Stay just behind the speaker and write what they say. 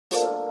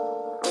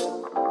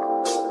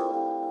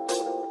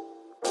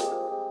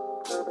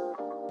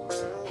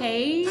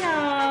Hey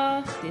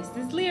y'all, this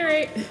is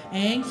Lyric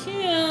and Kim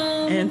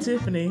and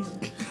Tiffany,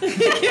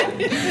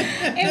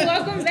 and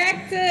welcome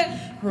back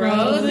to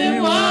Pros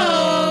and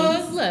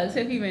Woes. Look,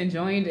 Tiff even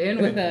joined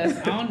in with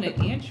us on the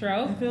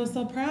intro. I feel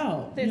so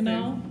proud, Listen. you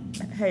know.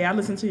 Hey, I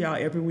listen to y'all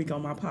every week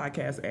on my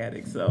podcast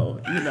Addict, so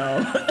you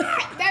know.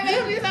 That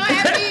makes me so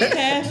happy.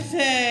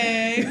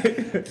 Hashtag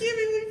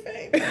Kimmy we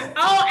famous.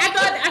 Oh, I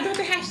thought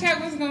the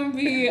hashtag was gonna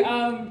be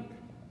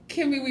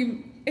Kimmy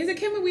we. Is it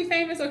Kimmy we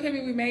famous or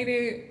Kimmy we made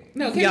it?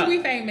 No, Kimmy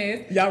we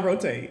famous. Y'all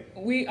rotate.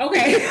 We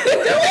okay.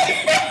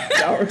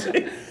 Y'all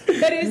rotate.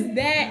 But it's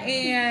that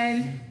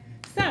and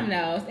something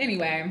else.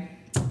 Anyway,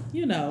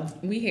 You know.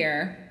 we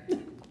here.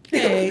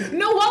 Hey.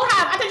 No,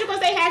 Wohab. I thought you were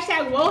gonna say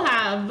hashtag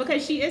Wohab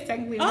because she is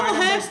technically. Come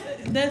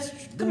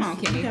on,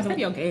 Kimmy. Step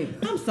your game.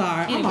 I'm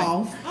sorry. Anyway. I'm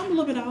off. I'm a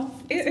little bit off.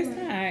 It's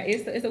fine.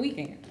 It's a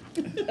weekend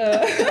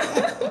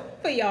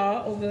for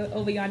y'all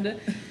over yonder.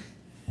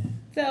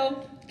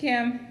 So,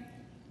 Kim,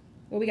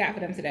 what we got for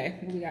them today?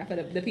 What we got for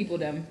the people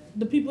them?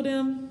 The people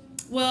them.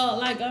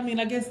 Well, I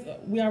guess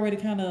we already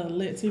kind of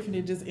let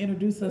Tiffany just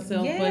introduce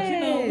herself.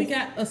 Yes. But, we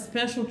got a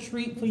special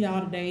treat for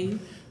y'all today.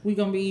 We're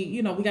going to be,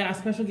 we got our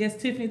special guest,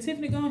 Tiffany.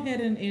 Tiffany, go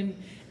ahead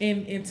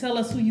and tell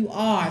us who you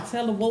are.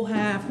 Tell the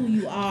Wohab who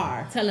you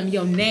are. Tell them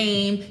your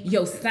name,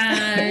 your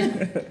sign,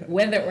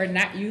 whether or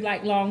not you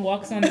like long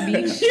walks on the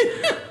beach.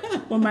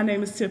 Well, my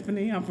name is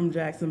Tiffany. I'm from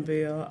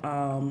Jacksonville.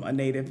 A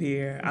native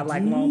here. I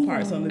like long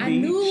parts on the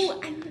beach.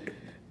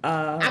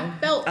 I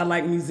felt. I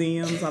like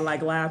museums. I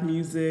like live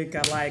music.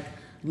 I like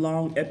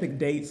long epic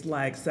dates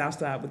like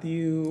Southside with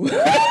You. All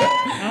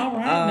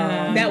right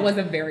now. That was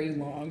a very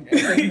long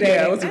day.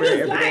 Yeah, it was I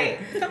very was epic. like,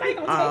 somebody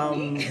gonna take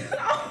me.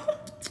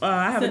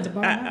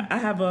 I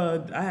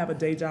have a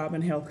day job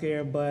in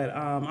healthcare, but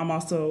I'm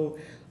also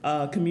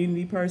a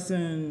community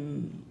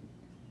person,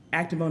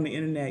 active on the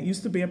internet.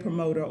 Used to be a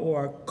promoter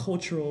or a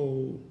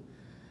cultural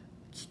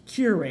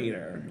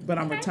curator, but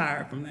I'm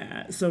retired from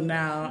that. So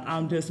now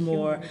I'm just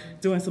more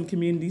doing some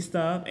community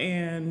stuff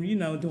and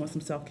doing some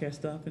self-care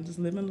stuff and just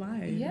living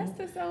life. Yes,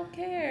 the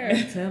self-care.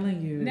 I'm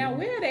telling you. Now,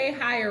 where are they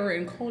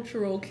hiring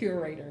cultural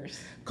curators?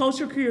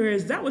 Cultural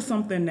curators, that was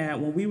something that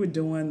when we were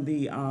doing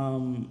the, a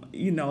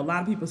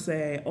lot of people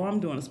say, oh, I'm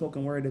doing a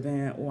spoken word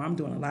event, or I'm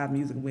doing a live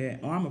music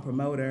event, or I'm a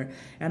promoter.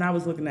 And I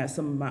was looking at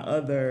some of my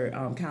other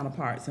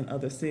counterparts in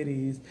other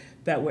cities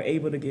that were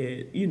able to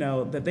get,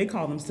 that they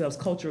call themselves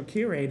cultural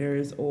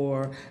curators,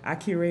 or I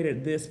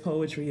curated this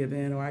poetry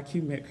event, or I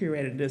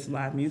curated this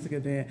live music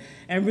event,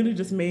 and really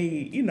just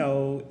made,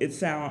 it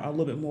sound a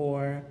little bit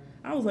more.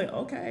 I was like,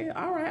 okay,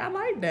 all right, I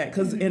like that,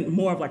 because in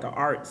more of like an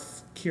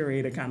arts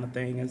curator kind of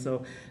thing, and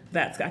so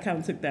I kind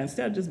of took that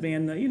instead of just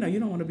being, you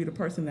don't want to be the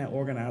person that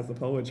organized the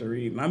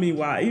poetry. I mean,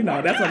 why?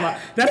 That's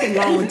a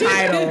long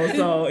title,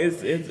 so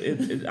it's.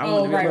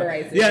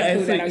 Right. So yeah,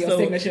 and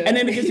and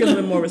then it gives you a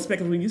little more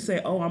respect when you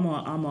say, oh, I'm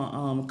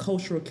a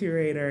cultural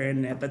curator,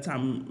 and at the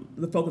time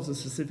the focus was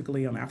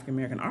specifically on African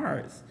American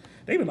arts.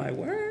 They were like,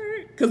 word.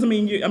 Because,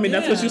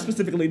 that's what you're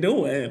specifically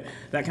doing,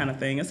 that kind of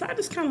thing. And so I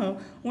just kind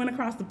of went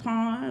across the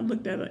pond,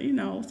 looked at,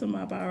 some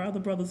of our other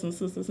brothers and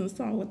sisters and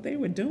saw what they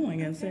were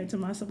doing and said to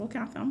myself, okay,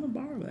 I'm going to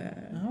borrow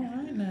that. All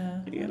right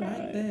now. I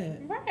like that.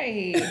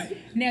 Right.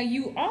 Now,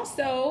 you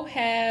also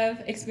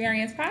have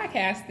experienced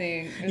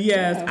podcasting.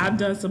 Yes, I've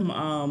done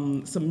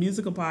some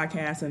musical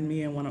podcasts, and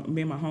me and my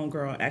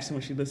homegirl, actually,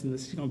 when she listens to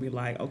this, she's going to be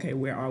like, okay,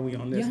 where are we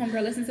on this? Your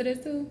homegirl listens to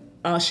this too?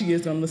 She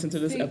is going to listen to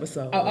this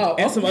episode.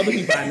 And some other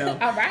people I know.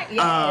 All right,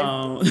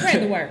 yeah.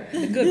 Spread the word,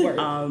 the good word.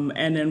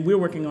 And then we're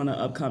working on an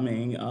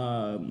upcoming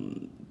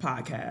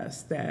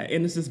podcast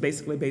and it's just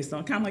basically based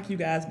on, kind of like you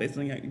guys, based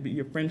on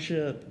your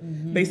friendship,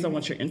 based on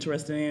what you're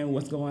interested in,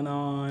 what's going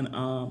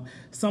on,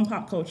 some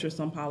pop culture,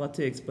 some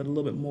politics, but a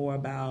little bit more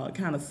about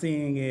kind of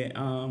seeing it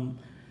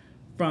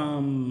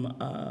from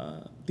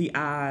the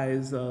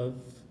eyes of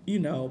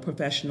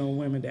professional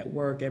women that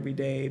work every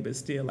day, but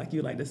still, like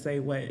you like to say,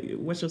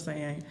 what you're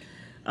saying,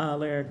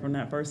 Lyric, from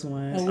that first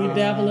one. Oh, we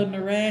dabble in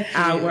the ratchet.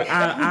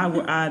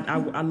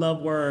 I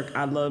love work.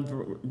 I love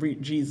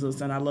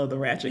Jesus, and I love the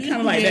ratchet,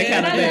 kind of like that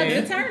kind of thing. I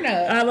love the turn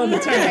up. I love the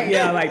turn up.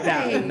 Yeah, I like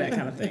that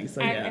kind of thing.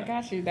 So yeah, I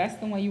got you. That's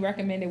the one you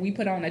recommended we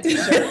put on a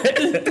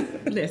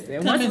t-shirt.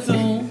 Listen, coming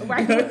soon.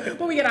 Right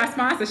when we get our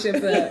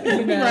sponsorships up.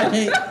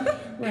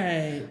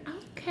 Right.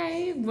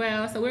 Okay,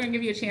 well, so we're going to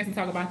give you a chance to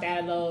talk about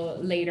that a little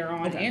later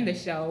on in the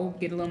show,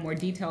 get a little more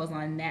details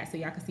on that so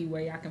y'all can see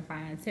where y'all can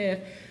find Tiff.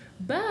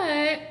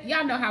 But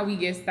y'all know how we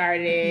get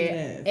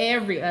started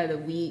every other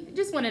week.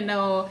 Just want to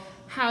know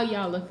how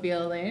y'all are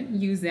feeling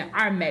using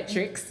our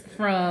metrics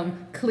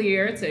from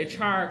clear to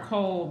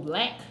charcoal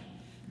black.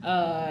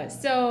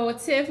 So,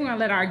 Tiff, we're going to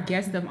let our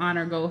guest of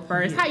honor go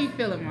first. How you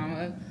feeling,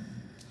 mama?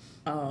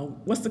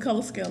 What's the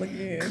color scale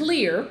again?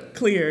 Clear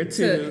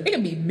to it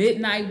can be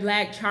midnight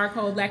black,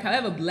 charcoal black,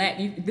 however black.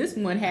 This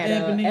one had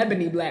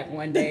ebony black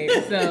one day.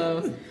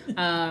 So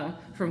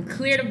from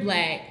clear to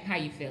black, how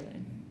you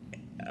feeling?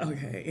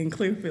 Okay, and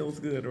clear feels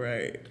good,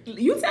 right?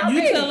 You tell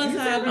me. You tell us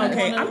how.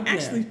 Okay, I'm yeah.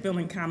 actually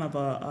feeling kind of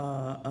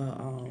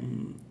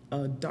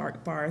a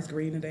dark forest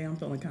green today. I'm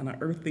feeling kind of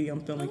earthy.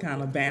 I'm feeling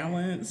kind of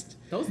balanced.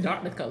 Those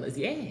darkness colors,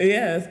 yeah.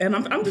 Yes, and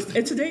I'm just.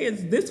 And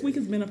this week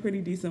has been a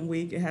pretty decent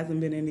week. It hasn't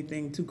been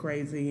anything too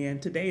crazy,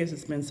 and today has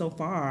just been so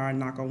far.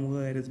 Knock on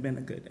wood, it's been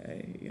a good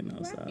day. You know,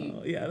 Right.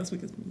 so yeah, this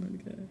week has been really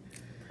good.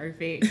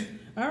 Perfect.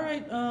 All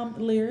right,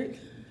 Lyric.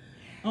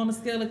 On the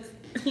scale of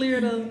clear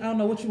to, I don't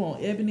know what you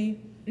want, ebony,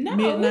 No,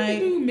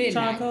 midnight, we can do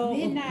midnight. charcoal,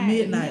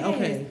 Midnight.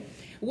 Okay.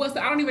 Well,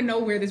 so I don't even know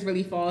where this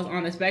really falls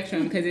on the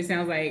spectrum because it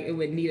sounds like it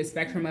would need a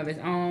spectrum of its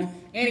own.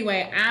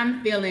 Anyway,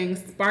 I'm feeling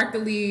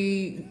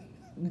sparkly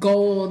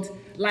gold,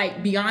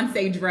 like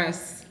Beyonce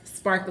dress,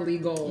 sparkly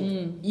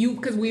gold.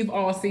 Because we've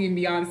all seen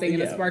Beyonce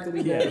in a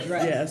sparkly gold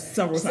dress. Yes,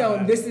 several So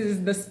times. this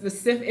is the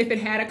specific. If it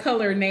had a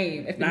color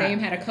name, if the Nah. name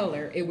had a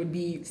color, it would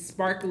be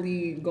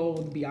sparkly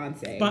gold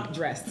Beyonce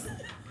dress.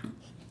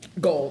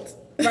 Gold.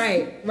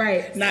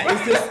 Right. Now,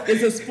 is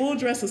this full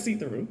dress or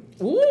see-through?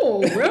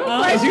 Ooh, real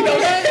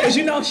Because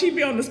you know she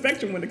be on the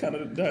spectrum when it comes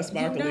to the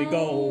sparkly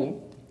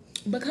gold.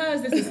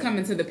 Because this is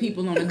coming to the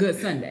people on a good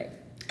Sunday.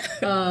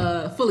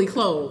 Fully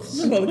clothed.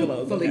 Fully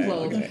okay,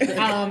 clothed.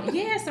 okay.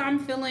 Yeah, so I'm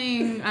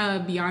feeling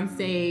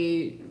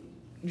Beyonce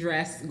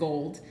dress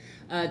gold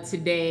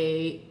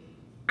today.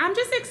 I'm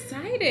just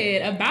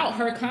excited about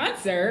her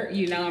concert.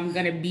 You know, I'm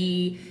gonna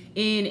be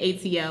in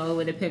ATL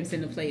with the Pimps in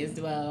the Play as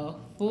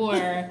well for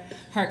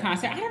her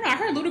concert. I don't know. I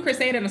heard Ludacris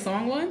say it in a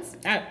song once.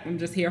 I'm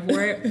just here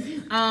for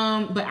it.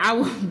 But I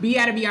will be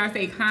at a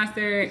Beyonce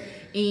concert,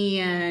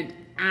 and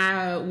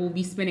I will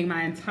be spending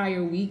my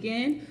entire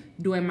weekend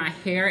doing my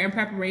hair in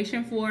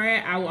preparation for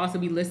it. I will also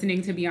be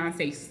listening to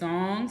Beyonce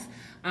songs,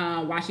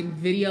 watching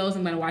videos.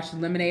 I'm gonna watch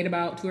Lemonade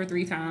about 2 or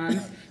 3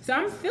 times. So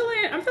I'm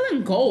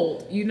feeling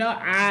gold. You know,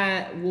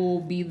 I will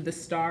be the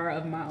star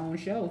of my own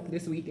show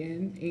this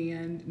weekend,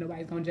 and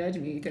nobody's gonna judge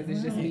me because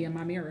it's just me and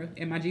my mirror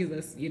and my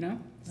Jesus. You know,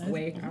 it's the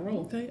way I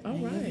roll. Okay, all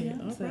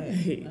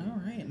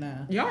right.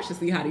 Now. Y'all should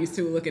see how these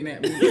two looking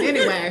at me.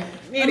 Anyway,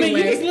 I mean,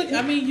 you just look.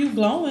 I mean, you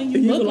glowing.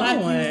 You look like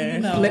you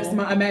know. flips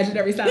my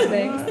imaginary side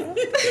things.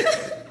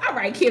 All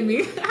right,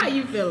 Kimmy, how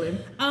you feeling?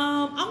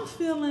 I'm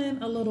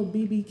feeling a little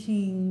BB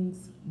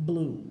King's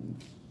blue.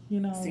 You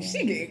know, See,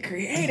 she getting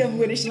creative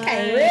with it. She like,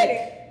 can't read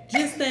it.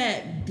 Just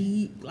that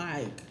deep,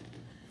 like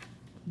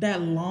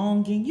that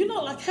longing. You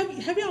know, like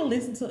have y'all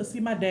listened to? See,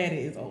 my daddy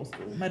is old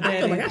school. My I daddy.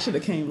 feel like I should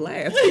have came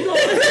last. Now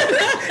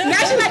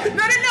she's like,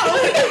 no.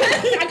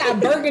 I got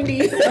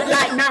burgundy, but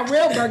like not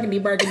real burgundy,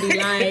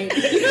 like,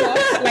 you know,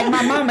 like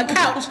my mama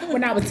couch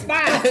when I was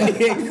 5.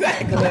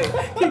 Exactly.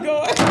 Keep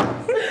going.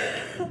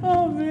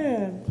 Oh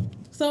man.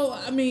 So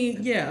I mean,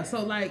 yeah.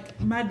 So like,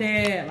 my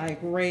dad like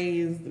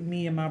raised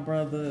me and my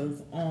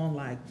brothers on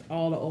like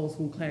all the old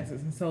school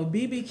classics, and so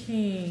BB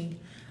King.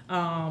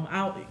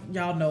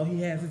 Y'all know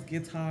he has his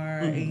guitar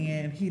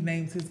and he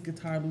names his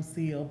guitar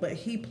Lucille, but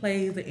he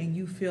plays it and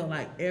you feel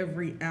like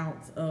every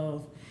ounce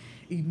of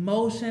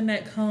emotion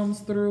that comes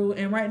through.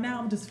 And right now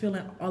I'm just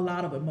feeling a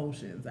lot of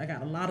emotions. I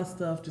got a lot of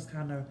stuff just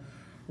kind of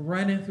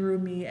running through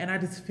me, and I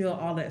just feel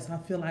all that. So I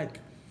feel like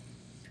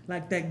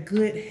that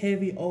good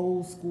heavy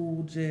old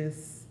school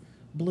just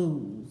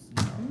blues.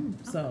 You know?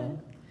 So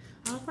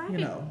All right. you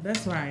know,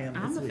 that's where I am.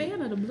 I'm this a week.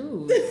 fan of the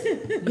blues,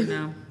 you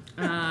know.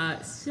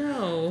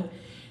 So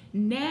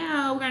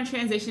now we're gonna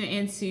transition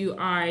into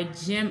our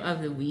gem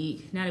of the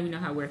week. Now that we know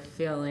how we're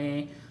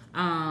feeling,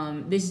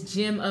 this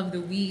gem of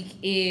the week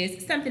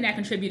is something that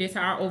contributed to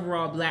our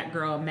overall Black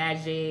girl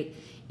magic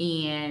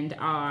and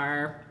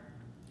our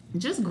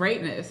just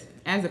greatness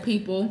as a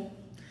people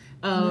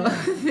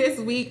this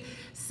week.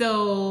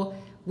 So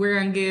we're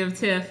gonna give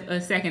Tiff a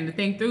second to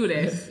think through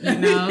this, you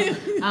know.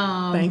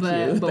 Thank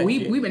you. But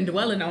we've been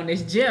dwelling on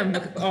this gem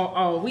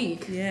all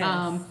week.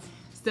 Yes.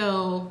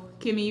 So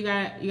Kimmy, you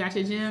got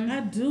your gem?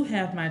 I do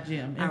have my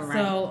gym. And All right.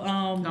 so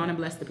Go on and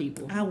bless the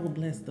people. I will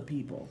bless the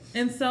people.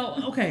 And so,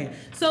 okay.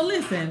 So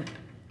listen,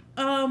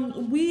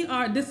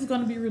 this is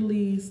going to be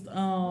released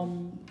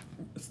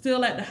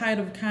still at the height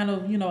of kind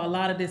of, you know, a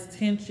lot of this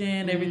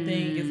tension,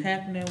 everything is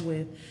happening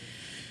with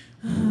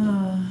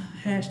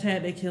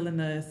hashtag they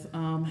killing us,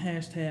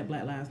 hashtag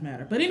Black Lives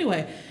Matter. But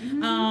anyway,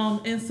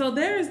 and so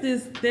there is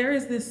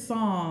this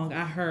song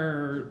I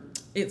heard.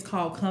 It's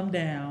called Come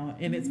Down,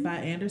 and it's by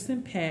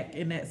Anderson .Paak,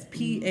 and that's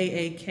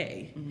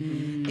P-A-A-K.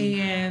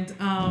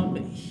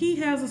 And he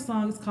has a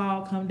song, it's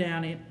called Come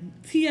Down, and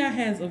T.I.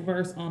 has a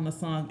verse on the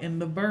song,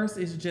 and the verse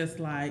is just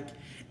like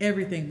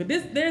everything. But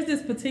there's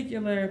this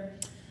particular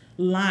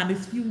line,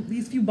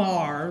 these few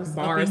bars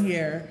up in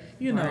here,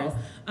 you know,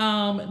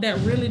 that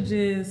really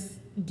just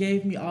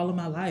gave me all of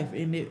my life,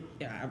 and it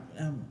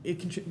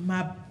contributed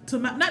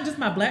not just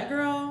my Black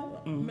girl,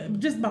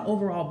 just my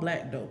overall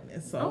Black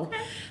dopeness. So,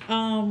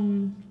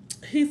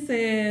 he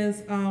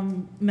says,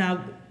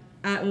 now,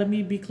 let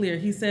me be clear.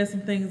 He says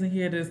some things in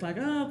here that's like,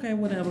 oh, okay,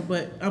 whatever,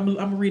 but I'm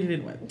gonna read it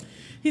anyway.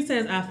 He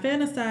says, I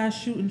fantasize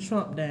shooting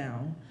Trump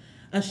down.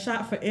 A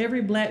shot for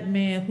every black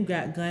man who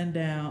got gunned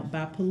down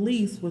by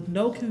police with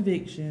no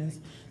convictions,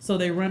 so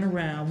they run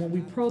around. When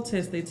we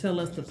protest, they tell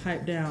us to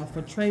pipe down.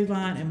 For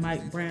Trayvon and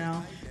Mike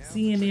Brown,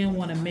 CNN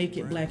want to make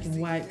it black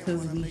and white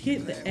because we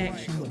hit the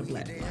action with a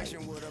black light.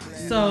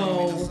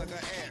 So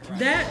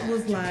that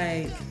was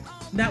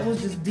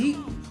just deep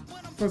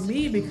for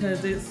me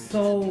because it's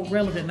so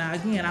relevant. Now,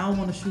 again, I don't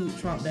want to shoot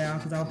Trump down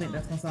because I don't think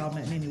that's going to solve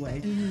nothing anyway.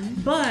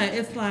 Mm-hmm. But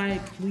it's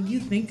like when you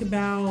think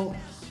about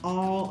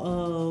all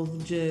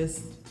of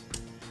just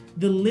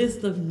the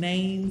list of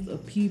names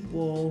of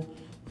people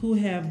who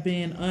have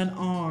been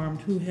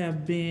unarmed, who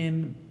have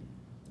been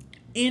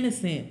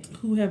innocent,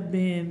 who have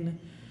been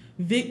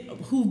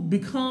who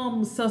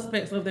become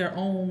suspects of their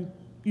own,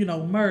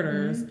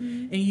 murders,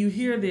 and you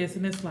hear this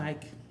and it's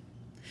like,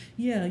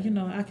 yeah,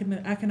 I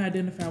can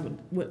identify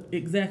with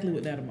exactly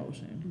with that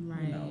emotion,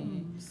 right?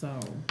 So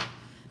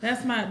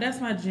that's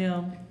my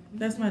gem.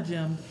 That's my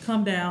gem.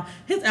 Come Down.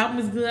 His album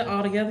is good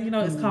altogether.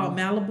 It's called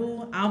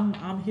Malibu.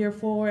 I'm here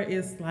for it.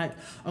 It's like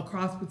a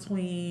cross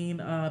between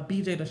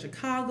BJ the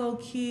Chicago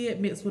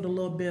Kid mixed with a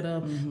little bit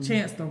of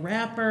Chance the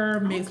Rapper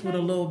mixed with a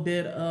little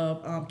bit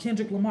of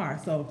Kendrick Lamar.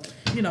 So,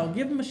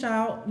 give him a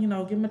shout. Give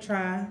him a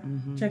try.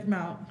 Check him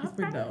out. He's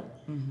pretty dope.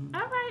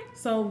 All right.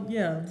 So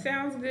yeah.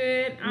 Sounds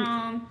good.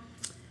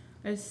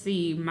 Let's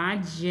see. My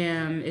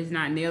gem is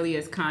not nearly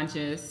as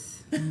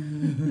conscious,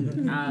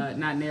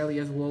 not nearly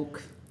as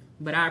woke.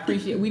 But I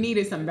appreciate, we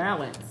needed some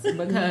balance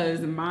because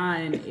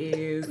mine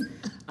is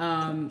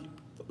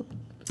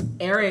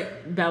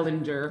Eric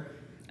Bellinger.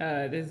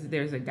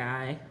 There's a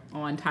guy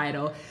on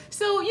Tidal.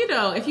 So,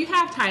 if you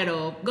have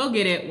Tidal, go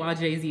get it while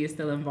Jay-Z is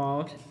still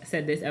involved. I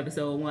said this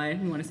episode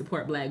 1. We want to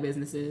support black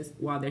businesses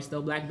while they're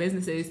still black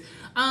businesses.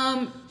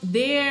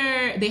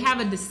 They have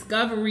a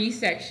discovery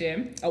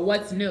section of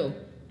what's new.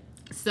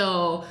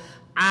 So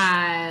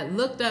I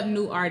looked up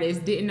new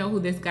artists, didn't know who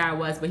this guy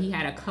was, but he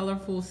had a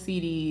colorful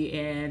CD,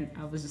 and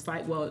I was just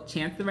like, well,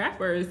 Chance the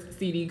Rapper's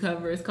CD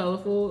cover is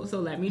colorful, so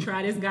let me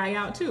try this guy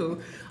out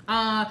too.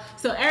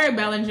 So Eric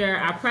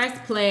Bellinger, I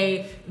pressed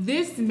play.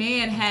 This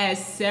man has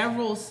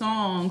several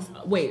songs.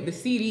 Wait, the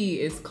CD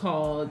is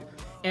called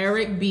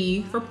Eric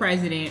B for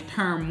President,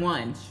 Term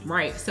 1,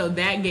 right? So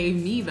that gave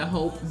me the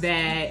hope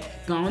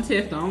that, go on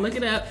Tiff, don't look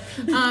it up.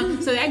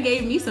 So that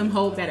gave me some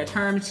hope that a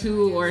Term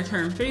 2 or a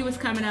Term 3 was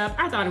coming up.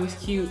 I thought it was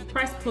cute.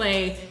 Press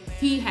play.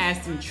 He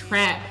has some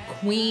trap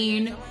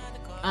queen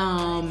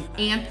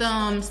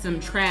anthems, some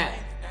trap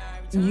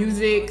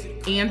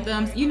music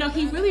anthems. He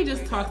really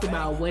just talked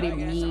about what it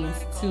means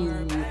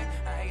to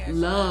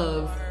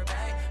love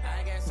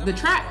the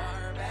trap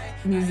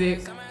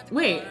music.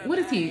 Wait, what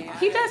is he?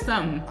 He does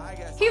something.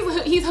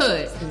 He's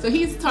hood. So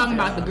he's talking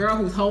about the girl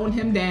who's holding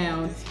him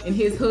down in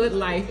his hood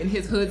life, in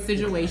his hood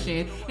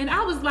situation. And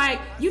I was like,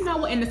 you know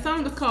what? And the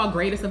song is called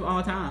Greatest of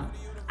All Time.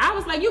 I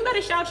was like, you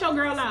better shout your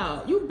girl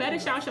out. You better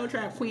shout your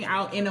trap queen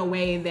out in a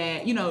way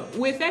that,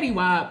 with Fetty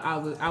Wap,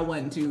 I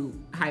wasn't too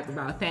hype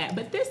about that.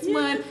 But this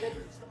one,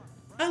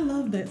 I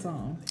love that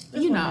song.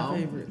 That's one of my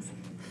favorites.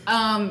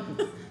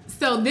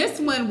 So this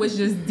one was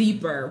just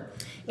deeper.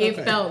 It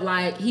felt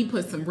like he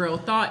put some real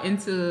thought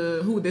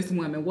into who this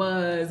woman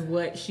was,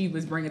 what she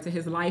was bringing to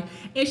his life.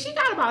 And she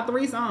got about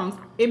 3 songs.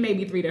 It may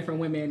be 3 different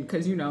women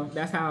because,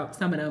 that's how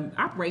some of them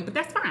operate, but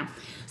that's fine.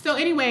 So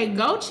anyway,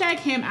 go check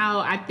him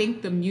out. I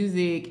think the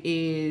music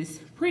is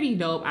pretty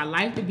dope. I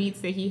like the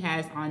beats that he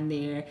has on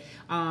there.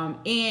 And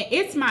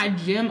it's my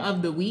gem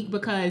of the week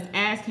because,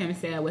 as Kim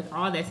said, with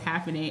all that's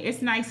happening,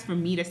 it's nice for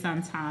me to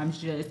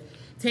sometimes just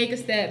take a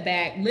step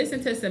back,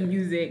 listen to some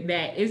music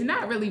that is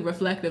not really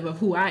reflective of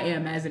who I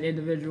am as an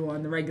individual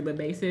on the regular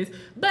basis,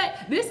 but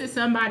this is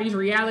somebody's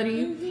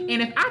reality.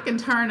 And if I can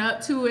turn up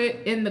to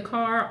it in the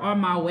car on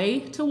my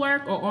way to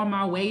work or on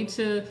my way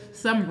to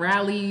some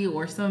rally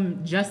or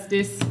some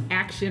justice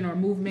action or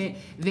movement,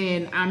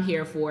 then I'm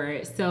here for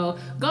it. So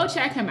go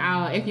check him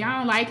out. If y'all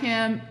don't like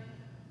him,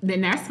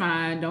 then that's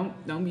fine.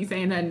 Don't be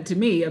saying nothing to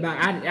me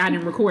about I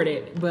didn't record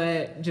it,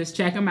 but just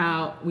check them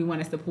out. We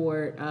want to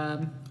support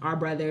our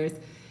brothers.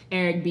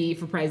 Eric B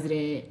for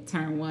President,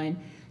 Term 1.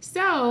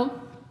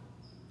 So,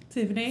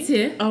 Tiffany.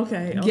 Tiff.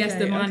 Okay.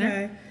 Guest of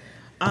honor.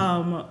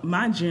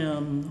 My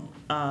gem.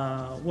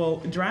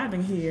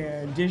 Driving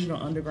here, Digital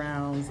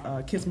Underground's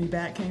 "Kiss Me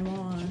Back" came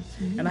on,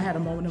 and I had a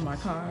moment in my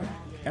car,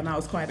 and I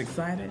was quite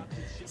excited.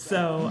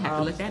 So have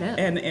to look that up.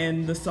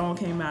 And the song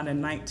came out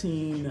in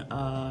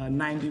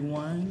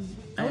 1991.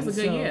 That was a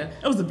good year.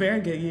 It was a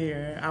very good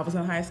year. I was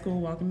in high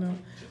school, walking the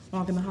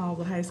halls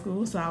of high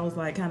school, so I was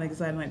like kind of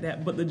excited like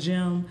that. But the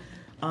gym.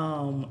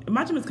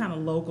 My gym is kind of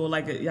local,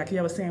 like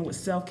I was saying, with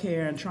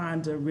self-care and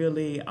trying to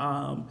really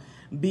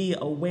be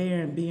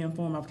aware and be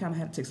informed. I've kind of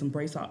had to take some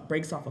breaks off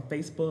of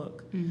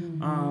Facebook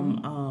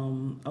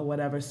or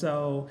whatever.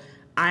 So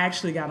I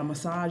actually got a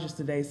massage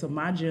yesterday. So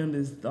my gym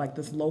is like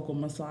this local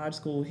massage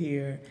school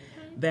here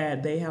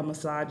that they have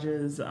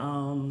massages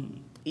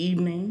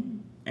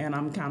evening. And I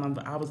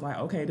was like,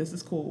 okay, this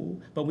is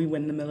cool. But we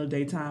went in the middle of the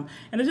daytime.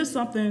 And it's just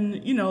something,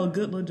 a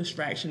good little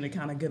distraction to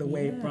kind of get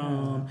away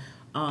from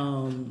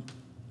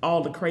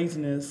all the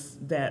craziness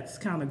that's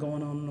kind of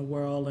going on in the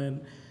world,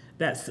 and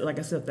that's, like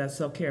I said, that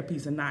self-care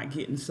piece and not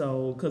getting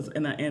so, because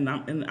and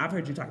I've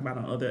heard you talk about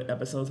on other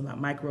episodes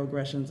about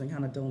microaggressions and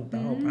kind of dealing with the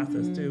whole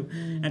process too,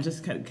 and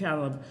just kind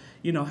of,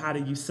 you know, how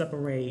do you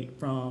separate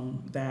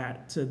from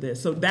that to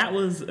this? So that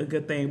was a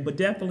good thing, but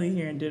definitely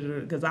hearing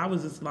digital, because I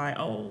was just like,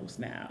 oh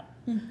snap.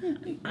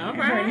 All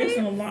Heard this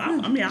in a right.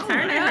 long, I mean,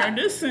 I heard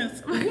this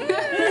since.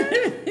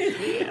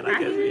 Yeah, I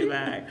guess me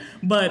back.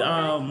 But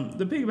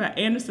the piggyback,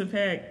 Anderson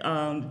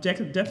 .Paak,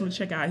 definitely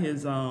check out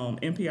his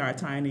NPR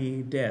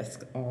Tiny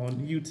Desk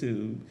on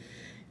YouTube.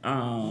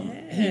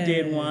 He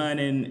did one,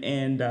 and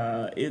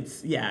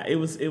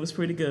it was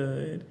pretty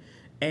good.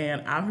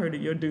 And I've heard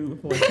of your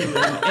dude before too,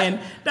 and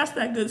that's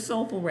that good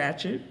soulful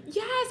ratchet.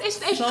 Yes,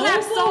 it's Soulful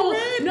trap soul.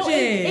 Ratchet. No,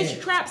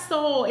 it's trap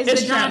soul.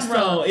 It's the trap genre.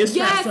 soul. It's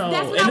yes, trap soul,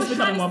 that's what and I it's was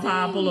becoming more trying to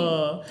say.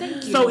 popular. Thank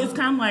you. So it's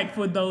kind of like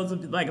for those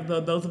of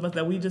those of us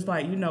that we just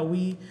like, you know,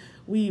 we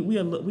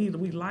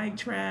like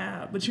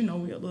trap, but you know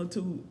we a little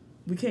too.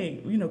 We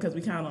can't, you know, because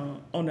we kind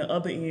of on the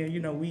other end, you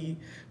know, we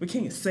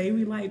can't say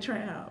we like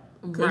trap.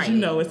 Because, you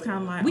know, it's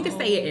kind of like... We can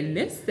say it in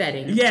this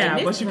setting. Yeah,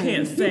 in this but you room,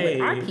 can't say...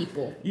 with our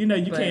people. You know,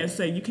 you But- can't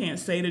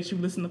say that you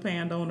listen to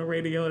Panda on the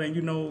radio and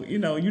you know at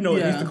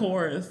least the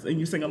chorus and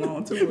you sing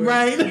along to it.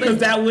 Right. Because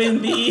that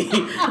wouldn't be...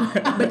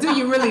 But do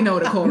you really know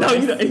the chorus? No,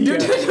 you don't. You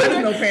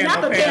don't know Panda.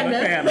 Not the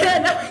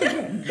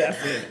Panda.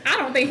 That's it. I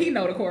don't think he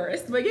know the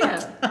chorus, but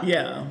yeah.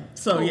 Yeah.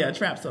 So, yeah,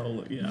 trap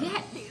soul. Yeah.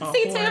 Yeah. All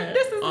See, for Tiff, it.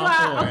 this is All why...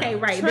 for it. Okay,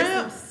 right.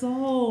 Trap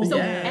soul. So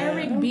Yeah.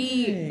 Eric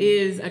B Okay.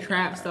 is a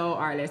trap soul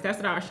artist. That's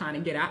what I was trying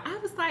to get at. I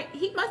was like,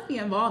 he must be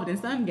involved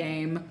in some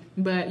game,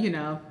 but you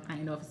know, I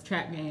didn't know if it's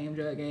trap game,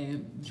 drug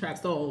game, trap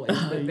soul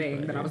is the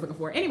thing that I was looking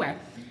for. Anyway,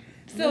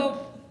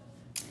 so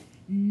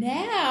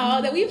now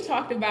that we've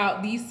talked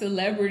about these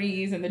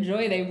celebrities and the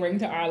joy they bring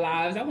to our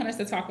lives, I want us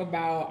to talk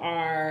about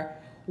our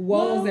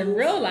woes in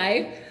real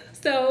life.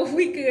 So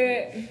we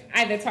could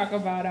either talk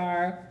about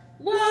our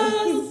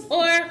woes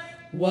or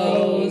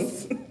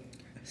woes.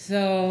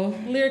 So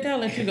Lyric, I'll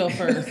let you go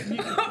first.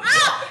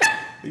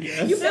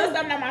 Yes. you feel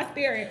something on my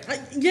spirit.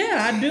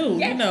 Yeah, I do.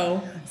 Yes. You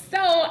know. So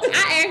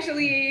I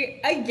actually,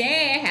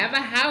 again, have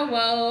a how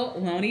woe.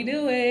 Won't he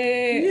do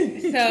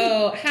it?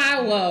 So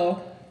how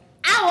woe.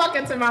 I walk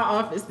into my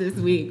office this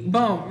week.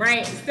 Boom,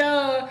 right?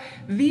 So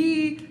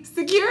the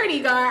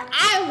security guard,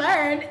 I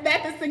learned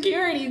that the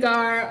security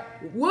guard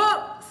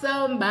whooped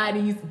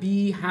somebody's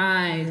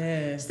behind.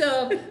 Yes.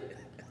 So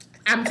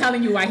I'm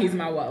telling you why he's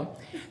my woe.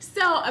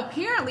 So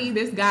apparently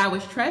this guy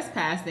was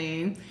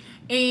trespassing,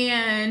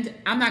 and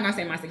I'm not gonna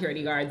say my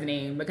security guard's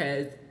name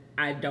because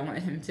I don't want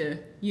him to,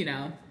 you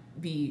know,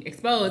 be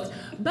exposed.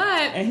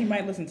 But And he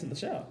might listen to the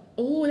show.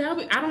 oh,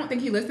 I don't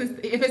think he listens.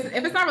 If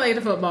it's not related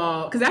to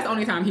football, because that's the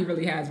only time he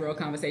really has real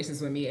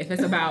conversations with me. If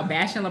it's about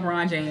bashing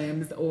LeBron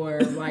James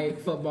or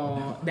like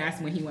football, that's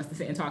when he wants to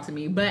sit and talk to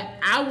me. But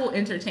I will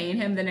entertain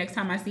him the next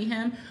time I see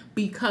him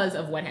because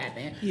of what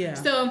happened. Yeah.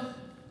 So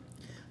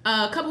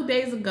a couple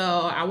days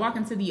ago, I walk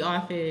into the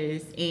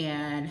office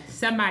and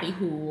somebody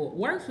who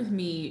works with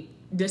me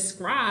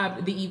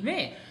described the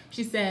event.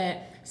 She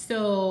said,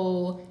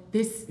 so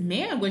this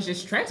man was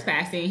just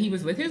trespassing. He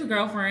was with his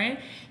girlfriend,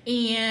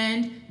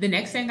 and the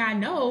next thing I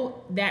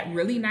know, that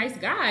really nice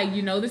guy,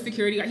 you know, the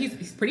security guy,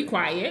 he's pretty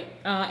quiet,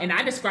 and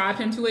I described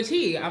him to a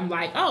T. I'm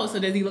like, oh, so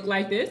does he look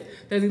like this?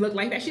 Does he look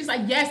like that? She's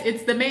like, yes,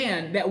 it's the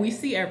man that we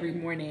see every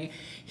morning.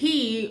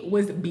 He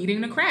was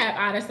beating the crap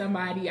out of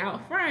somebody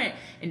out front,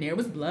 and there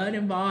was blood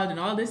involved and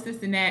all this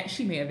and that.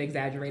 She may have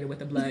exaggerated with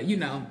the blood. You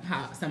know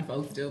how some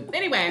folks do.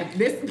 Anyway,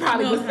 this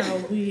probably You know was how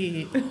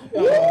we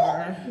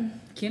are.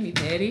 Kimmy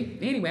Petty.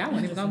 Anyway, I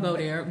wasn't even gonna go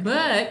there,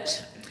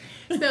 but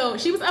so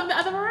she was of the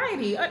other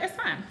variety. Oh, that's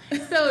fine.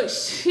 So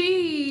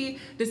she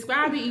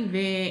described the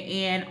event,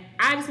 and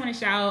I just want to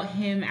shout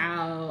him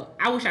out.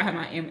 I will shout him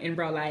out in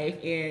real life.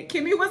 And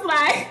Kimmy was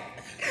like,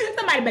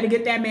 "Somebody better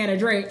get that man a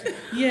drink."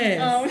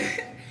 Yes.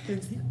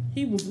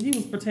 He was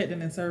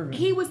protecting and serving.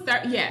 He was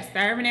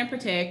serving and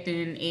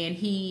protecting, and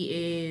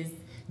he is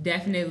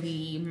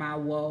definitely my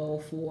woe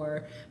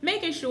for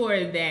making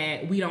sure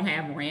that we don't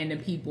have random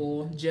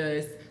people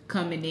just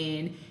coming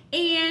in.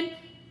 And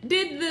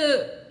did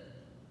the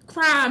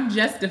crime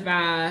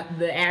justify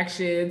the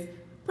actions?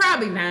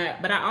 Probably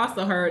not, but I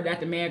also heard that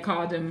the man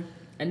called him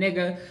a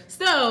nigga.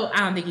 So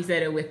I don't think he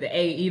said it with the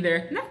A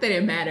either. Not that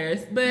it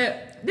matters,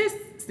 but this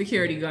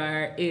security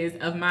guard is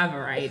of my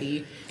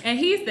variety. And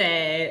he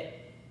said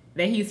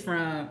that he's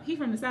from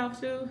the South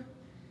too.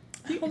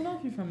 I don't know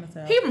if you're from the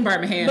South. He from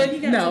Birmingham. But he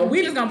got No, some-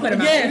 we just gonna put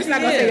him out. Yes, We're just not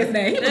he gonna say is. his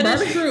name. He from That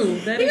is Birmingham. true.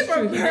 That He's is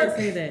from true. He did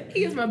say that.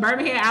 He's from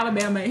Birmingham,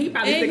 Alabama, and he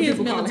probably And sick of he's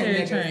people calling him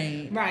military niggas.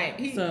 trained.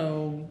 Right.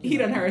 So He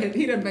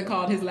done been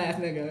called his last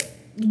nigga.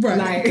 right.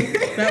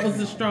 Like that was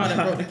the straw that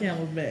broke the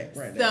camel's back.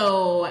 Right. there.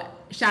 So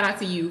shout out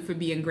to you for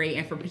being great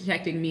and for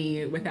protecting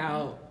me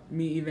without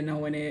me even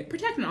knowing it.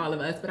 Protecting all of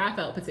us, but I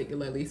felt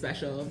particularly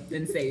special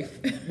and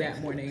safe that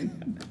morning.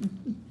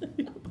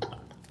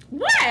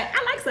 What?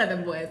 I like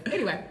Southern boys.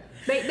 Anyway,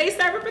 they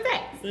serve and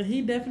protect. So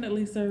he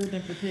definitely served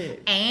and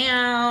protect.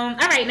 All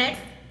right, next.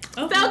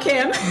 Okay. So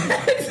Kim,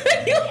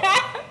 do you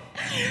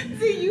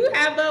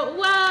have a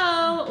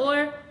whoa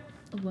or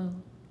a whoa?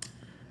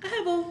 I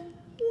have a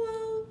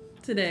whoa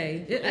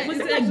today. Was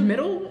it like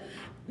middle?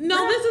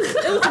 No, it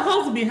was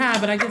supposed to be high,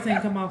 but I guess it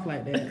didn't come off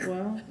like that.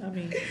 Well, I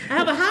mean, I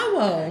have a high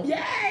whoa.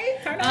 Yay!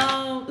 Turn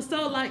up.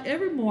 So like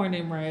every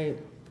morning, right?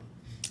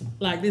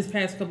 Like this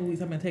past couple of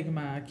weeks, I've been taking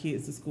my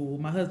kids to school.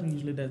 My husband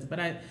usually does, but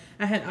I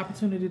had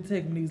opportunity to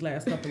take them these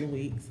last couple of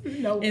weeks.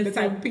 And the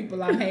type of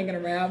people I'm hanging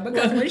around,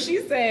 because when she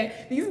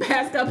said these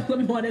past couple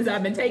of mornings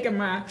I've been taking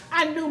I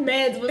knew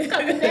meds was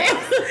coming down,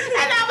 and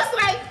I was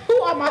like,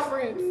 who are my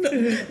friends?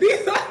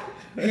 These are.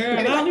 Girl,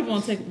 I don't even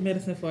want to take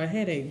medicine for a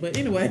headache, but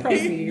anyway.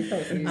 Proceed.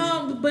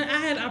 But I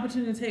had the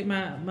opportunity to take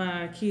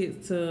my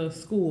kids to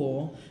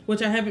school,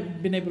 which I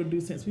haven't been able to do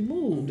since we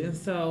moved. And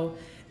so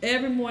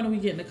every morning we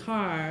get in the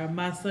car,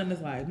 my son is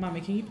like,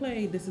 Mommy, can you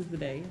play This Is the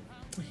Day?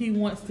 He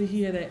wants to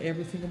hear that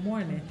every single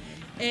morning.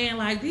 And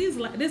like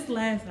this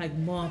last like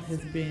month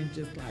has been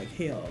just like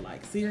hell,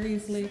 like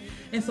seriously.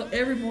 And so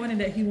every morning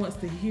that he wants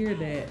to hear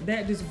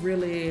that just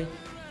really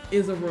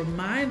is a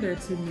reminder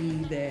to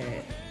me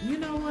that, you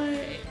know what?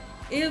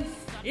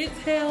 It's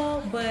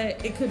hell,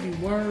 but it could be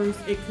worse.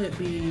 It could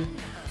be,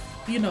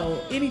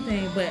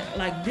 anything. But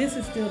like, this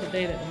is still the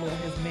day that the Lord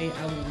has made.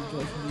 I will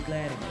rejoice and be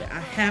glad in it. I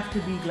have to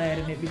be glad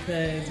in it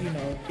because,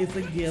 it's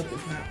a gift.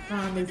 It's not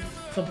promised.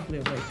 Some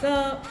people will wake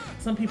up.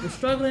 Some people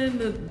struggling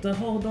to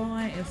hold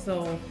on. And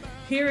so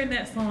hearing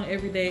that song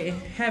every day and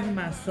having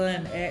my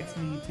son ask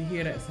me to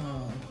hear that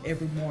song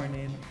every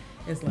morning,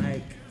 it's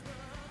like,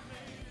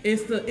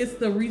 it's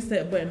the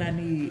reset button I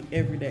need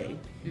every day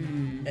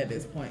at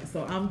this point.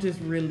 So I'm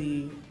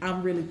really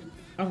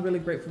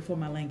grateful for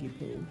my Langy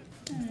Poo.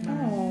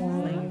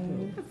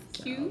 That's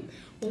cute.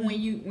 Well,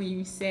 when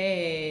you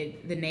said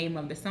the name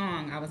of the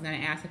song, I was gonna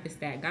ask if it's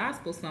that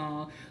gospel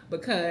song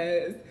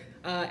because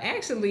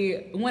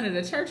actually one of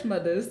the church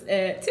mothers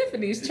at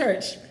Tiffany's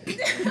church,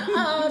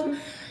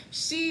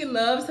 she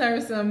loves her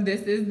some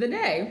This Is the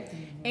Day.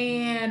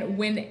 And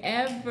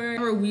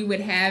whenever we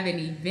would have an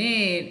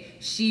event,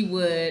 she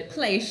would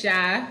play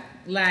Shy.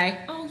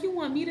 Like, oh, you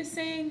want me to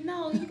sing?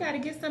 No, you got to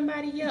get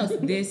somebody else.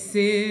 This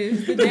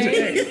is the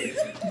day.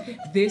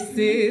 This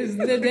is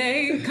the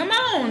day. Come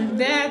on,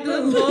 that the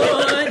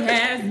Lord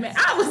has made.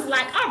 I was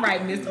like, all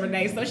right, Miss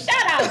Renee. So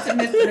shout out to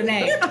Miss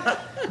Renee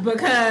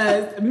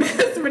because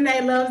Miss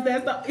Renee loves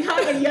that song.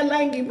 Y'all and your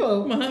Langy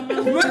Poo.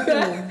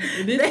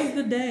 This is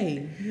the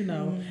day,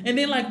 And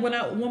then like one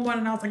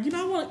morning I was like,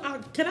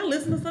 can I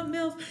listen to something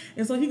else?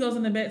 And so he goes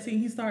in the back seat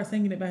and he starts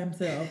singing it by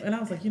himself. And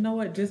I was like, you know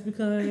what? Just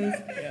because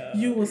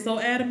you were so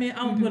adamant,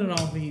 I'm gonna put it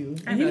on for you.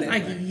 And he was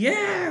like,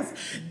 yes,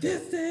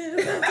 this is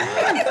the day.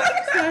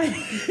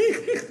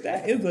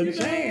 That is a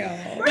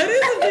jam. That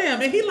is a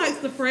jam. And he likes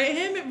the Fred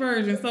Hammond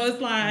version. So it's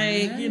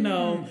like,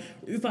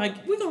 it's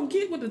like, we're going to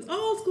get with this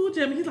old school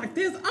jam. And he's like,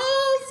 this old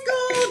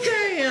school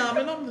jam.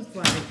 And I'm just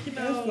like,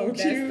 that's so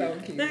cute. That's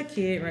so cute. That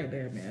kid right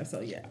there, man. So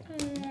yeah.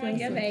 That's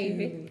your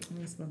baby.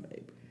 That's my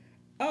baby.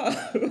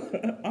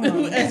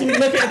 As we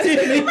look at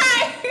Tiffany.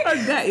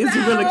 That is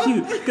really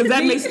cute.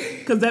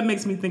 Because that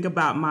makes me think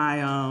about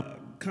my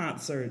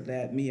concert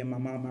that me and my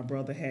mom and my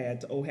brother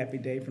had to Oh Happy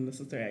Day from the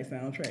Sister Act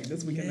soundtrack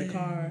this week in the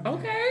car.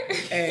 Okay.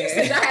 And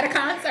so y'all had a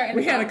concert.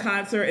 We had a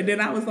concert, and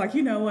then I was like,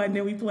 you know what? And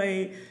then we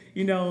played,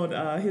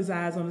 His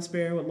Eyes on the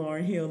Sparrow with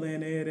Lauryn Hill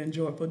in it and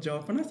Joyful.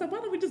 And I said, why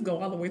don't we just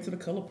go all the way to The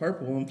Color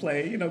Purple and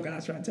play,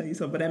 God's trying to tell you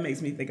something. But that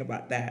makes me think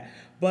about that.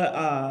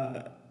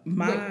 But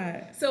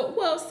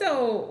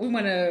So we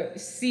want to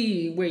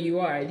see where you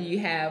are. Do you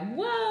have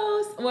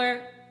woes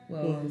or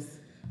woes?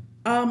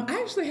 I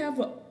actually have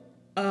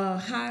a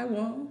high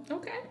wall.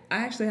 Okay. I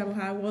actually have a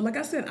high wall. Like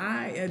I said,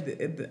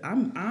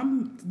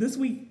 I'm this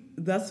week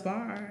thus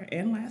far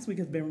and last week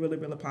has been really,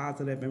 really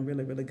positive and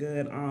really, really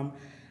good. I'm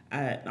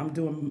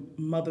doing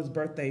Mother's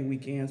Birthday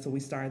weekend, so we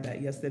started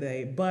that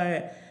yesterday.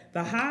 But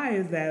the high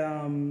is that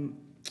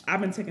I've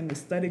been taking the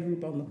study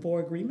group on the 4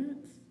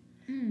 agreements,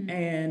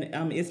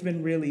 and it's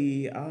been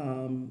really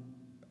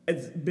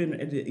it's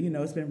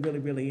been really,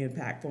 really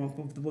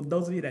impactful. For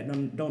those of you that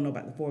don't know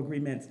about the 4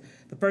 agreements,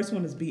 the first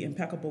one is be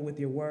impeccable with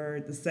your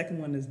word. The second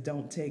one is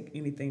don't take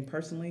anything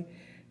personally.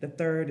 The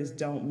third is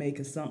don't make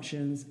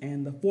assumptions.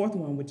 And the fourth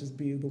one, which is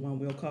the one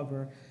the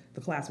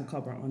class will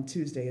cover on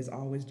Tuesday, is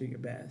always do your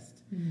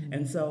best. Mm-hmm.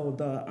 And so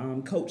the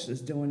coach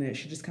that's doing it,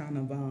 she just kind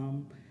of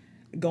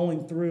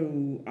going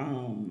through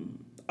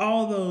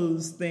all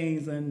those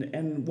things.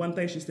 And one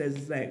thing she says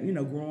is that,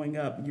 growing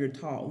up, you're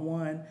taught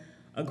one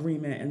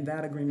agreement, and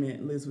that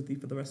agreement lives with you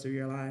for the rest of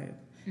your life.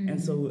 Mm-hmm. And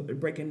so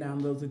breaking down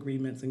those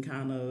agreements and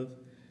kind of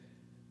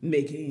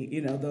making,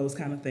 those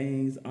kind of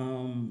things,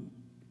 kind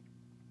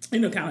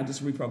of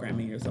just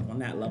reprogramming yourself on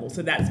that level.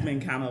 So that's been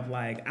kind of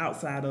like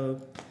outside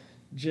of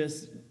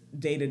just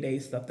day-to-day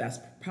stuff, that's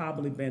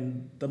probably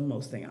been the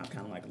most thing I've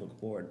kind of like looked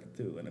forward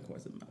to in the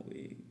course of my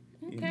week.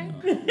 Okay.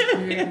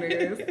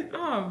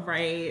 All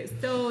right.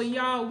 So,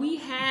 y'all, we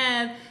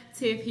have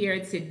Tiff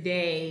here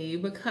today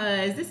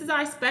because this is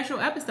our special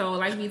episode.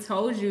 Like we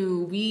told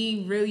you,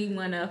 we really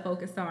want to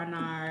focus on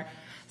our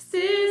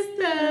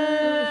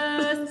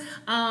Sisters.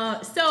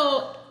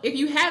 So if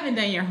you haven't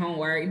done your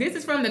homework, this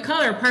is from The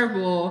Color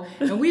Purple,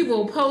 and we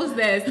will post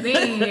that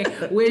scene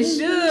where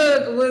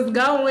Suge was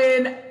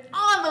going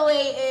all the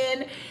way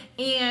in.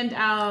 And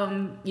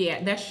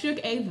that's Suge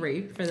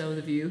Avery, for those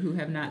of you who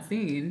have not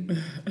seen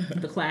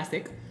the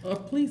classic. Or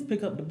please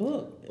pick up the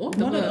book. Or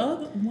the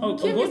book. Or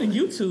go to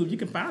YouTube. You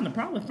can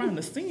probably find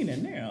the scene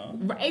in there.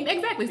 Right,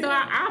 exactly. So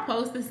I'll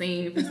post the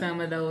scene for some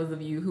of those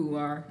of you who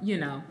are,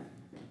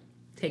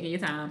 taking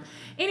your time.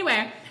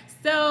 Anyway,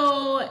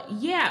 so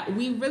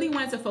we really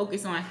wanted to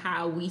focus on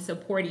how we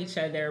support each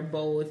other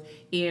both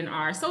in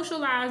our social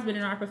lives but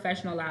in our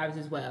professional lives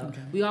as well. Okay.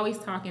 We always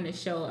talk in the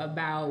show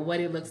about what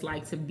it looks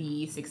like to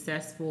be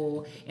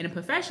successful in a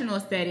professional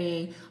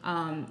setting.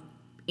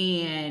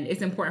 And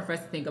it's important for us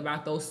to think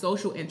about those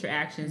social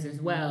interactions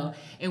as well.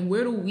 And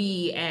where do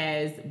we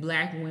as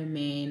Black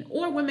women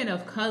or women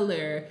of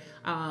color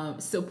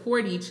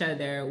support each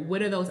other?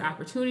 What are those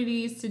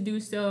opportunities to do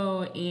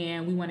so?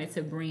 And we wanted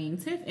to bring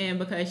Tiff in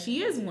because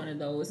she is one of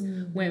those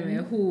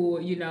women who,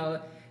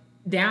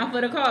 down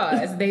for the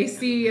cause. They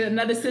see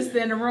another sister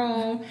in the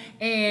room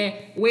and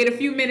wait a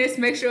few minutes,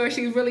 make sure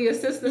she's really a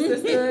sister,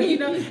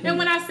 And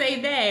when I say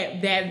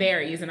that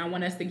varies, and I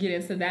want us to get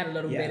into that a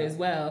little bit as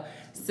well.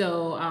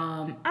 So,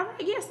 all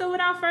right, so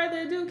without further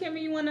ado,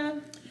 Kimmy, you want to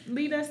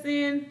lead us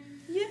in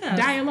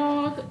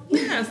dialogue?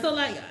 Yeah, so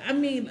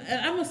I'm going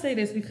to say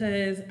this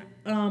because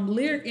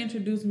Lyric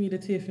introduced me to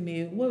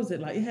Tiffany. What was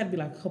it like? It had to be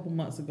like a couple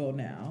months ago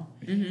now.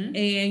 Mm-hmm.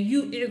 And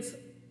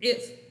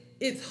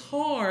it's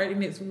hard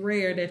and it's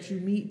rare that you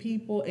meet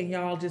people and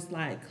y'all just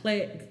like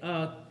connect.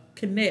 I'm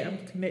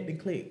connecting,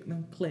 click.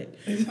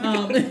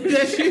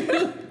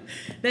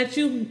 That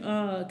you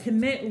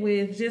connect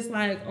with just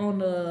like on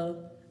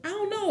the, I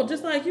don't know,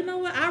 just like, you know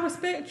what, I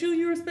respect you,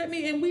 you respect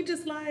me, and we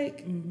just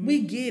like,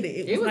 we get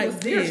it. It was like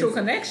a spiritual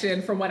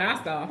connection from what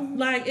I saw.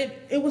 Like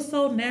it was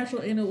so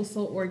natural and it was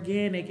so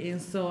organic, and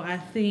so I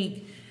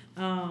think,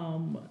 I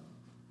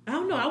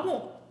don't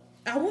know,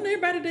 I want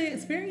everybody to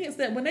experience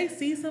that when they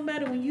see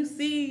somebody, when you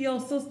see your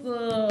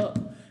sister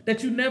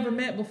that you never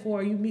met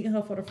before, you meet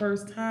her for the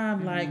first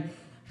time, like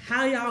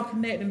how y'all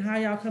connect and how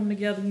y'all come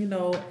together,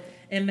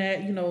 and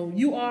that,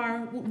 you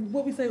are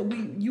what we say,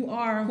 you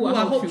are who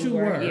I hoped you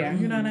were. Yeah.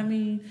 You know what I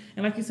mean?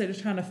 And like you said,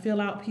 just trying to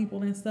fill out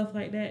people and stuff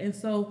like that. And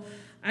so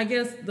I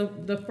guess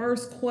the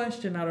first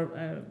question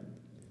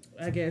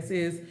I guess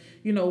is,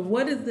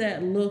 what does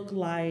that look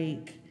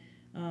like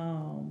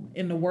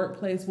in the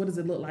workplace? What does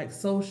it look like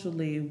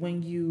socially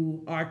when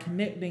you are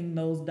connecting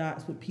those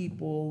dots with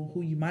people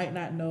who you might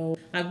not know?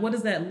 Like, what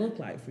does that look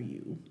like for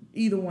you?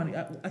 Either one.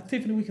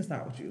 Tiffany, we can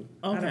start with you.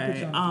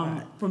 Okay.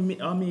 For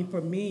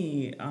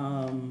me,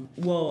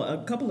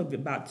 a couple of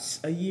about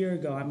a year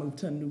ago, I moved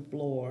to a new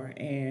floor,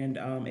 and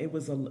it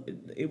was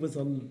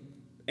and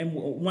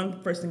one of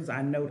the first things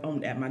I note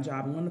at my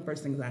job, and one of the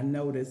first things I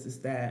noticed is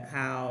that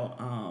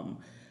how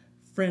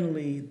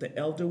friendly the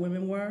elder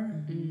women were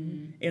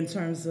in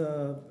terms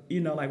of,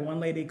 like one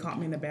lady caught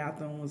me in the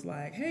bathroom, was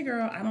like, hey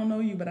girl, I don't know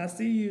you, but I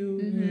see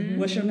you.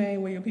 What's your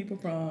name? Where your people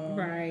from?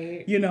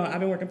 Right. I've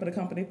been working for the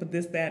company for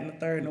this, that, and the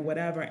third, and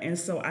whatever. And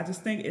so I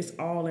just think it's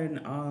all in,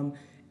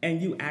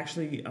 and you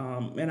actually,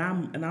 and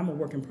I'm a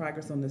work in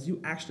progress on this, you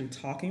actually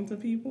talking to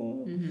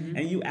people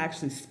and you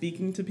actually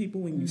speaking to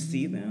people when you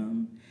see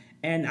them.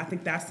 And I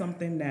think that's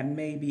something that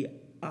maybe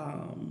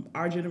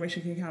our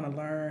generation can kind of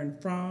learn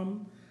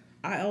from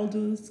our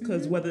elders,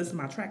 because whether it's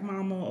my track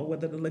mama or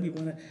whether the lady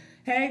want to,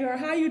 hey girl,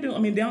 how you doing? I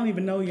mean, they don't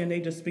even know you and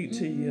they just speak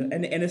to you,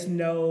 and it's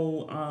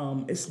no,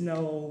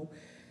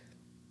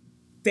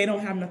 they don't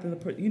have nothing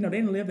to they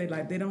didn't live their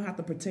life. They don't have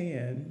to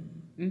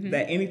pretend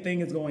that anything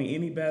is going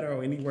any better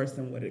or any worse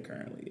than what it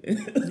currently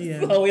is.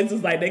 Yeah. So it's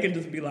just like they can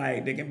just be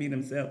like, they can be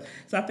themselves.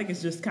 So I think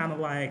it's just kind of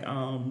like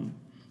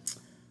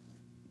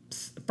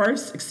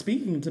first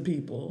speaking to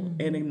people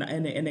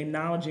and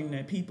acknowledging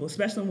that people,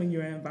 especially when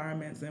you're in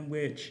environments in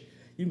which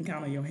you can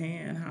count on your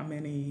hand how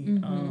many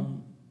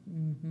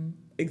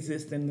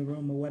exist in the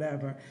room or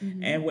whatever.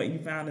 And what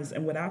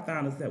I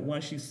found is that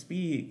once you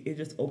speak, it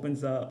just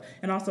opens up.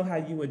 And also how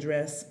you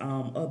address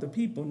other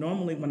people.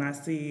 Normally when I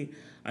see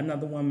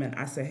another woman,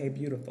 I say, hey,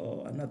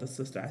 beautiful. Another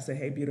sister, I say,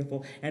 hey,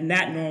 beautiful. And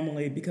that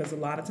normally, because a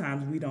lot of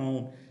times we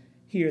don't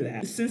hear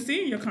that.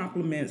 Sincere your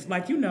compliments.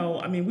 Like,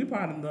 we're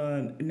part of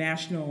the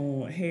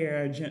national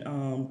hair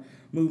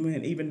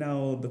movement, even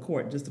though the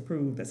court just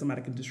approved that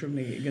somebody can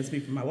discriminate against me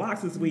for my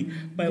locks this week.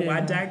 But I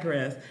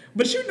digress.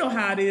 But you know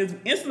how it is.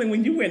 Instantly,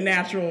 when you went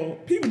natural,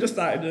 people just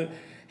started to,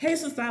 hey,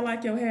 sister, I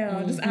like your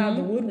hair. Just out of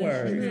the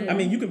woodwork. I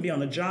mean, you can be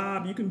on a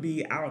job, you can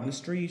be out in the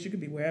streets, you can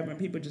be wherever, and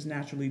people just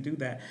naturally do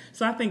that.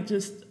 So I think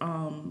just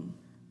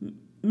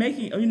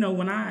making,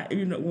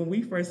 when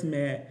we first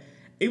met,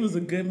 it was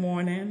a good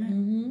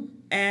morning,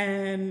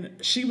 and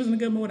she was in a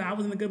good mood, I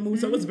was in a good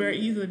mood, so it was very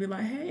easy to be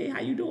like, hey, how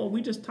you doing?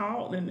 We just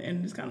talked,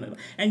 and just kind of,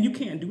 and you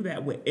can't do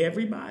that with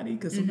everybody,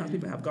 because sometimes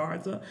people have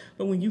guards up,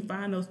 but when you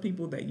find those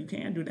people that you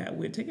can do that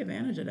with, take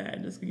advantage of that,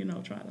 and just,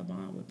 try to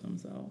bond with them,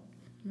 so.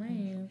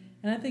 Right.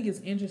 And I think it's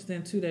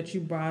interesting, too, that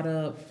you brought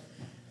up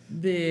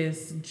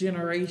this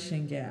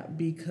generation gap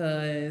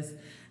because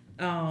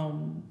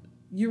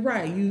you're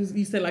right.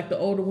 You said like the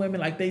older women,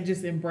 like they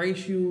just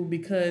embrace you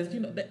because,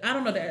 you know, I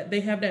don't know, that they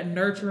have that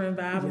nurturing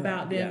vibe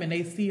about them, and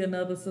they see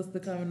another sister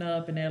coming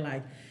up and they're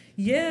like,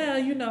 yeah,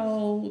 you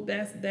know,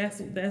 that's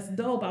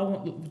dope.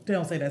 They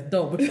don't say that's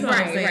dope, but you know what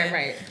I'm saying?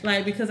 Right.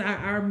 Like, because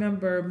I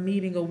remember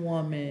meeting a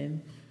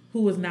woman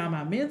who is now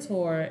my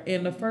mentor,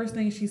 and the first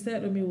thing she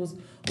said to me was,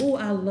 "Oh,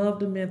 I love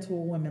to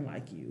mentor women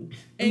like you."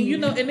 And you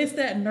know, and it's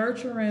that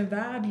nurturing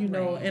vibe, you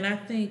know, and I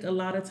think a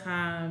lot of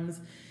times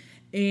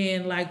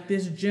in like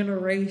this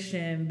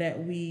generation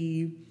that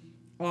we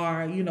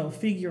are, you know,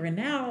 figuring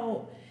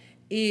out,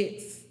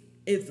 it's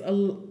a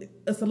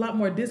lot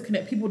more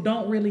disconnect. People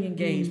don't really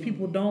engage.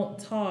 People don't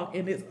talk,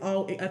 and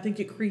I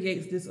think it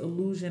creates this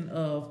illusion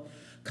of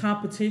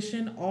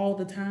competition all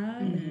the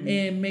time,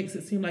 and makes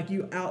it seem like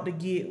you out to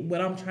get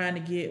what I'm trying to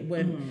get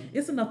when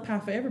it's enough pie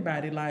for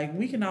everybody. Like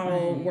we can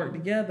all work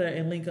together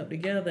and link up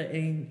together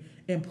and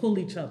pull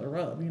each other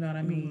up. You know what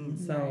I mean?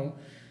 So.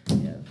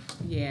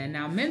 Yeah,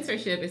 now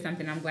mentorship is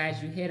something I'm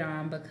glad you hit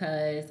on,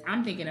 because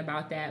I'm thinking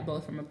about that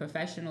both from a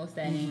professional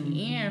setting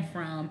and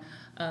from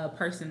a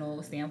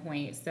personal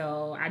standpoint.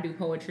 So I do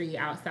poetry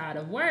outside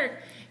of work,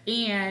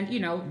 and you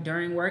know,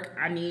 during work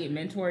I need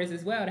mentors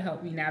as well to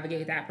help me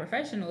navigate that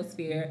professional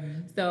sphere.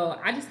 So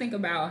I just think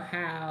about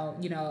how,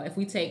 you know, if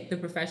we take the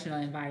professional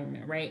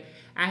environment, right?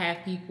 I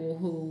have people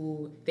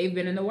who they've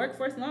been in the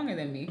workforce longer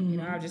than me. You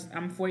know,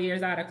 I'm 4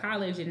 years out of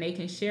college, and they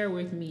can share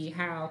with me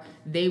how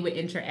they would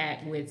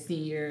interact with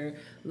senior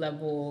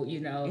level, you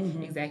know,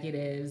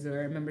 executives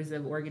or members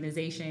of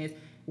organizations,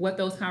 what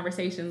those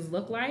conversations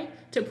look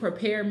like to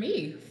prepare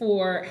me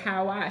for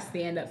how I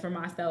stand up for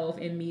myself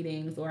in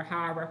meetings, or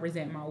how I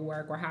represent my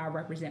work, or how I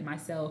represent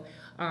myself.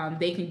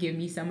 They can give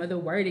me some of the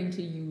wording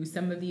to use,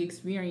 some of the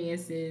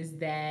experiences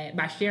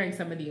by sharing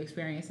some of the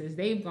experiences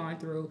they've gone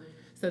through.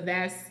 So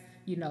that's,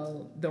 you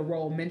know, the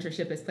role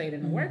mentorship has played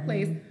in the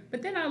workplace.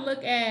 But then I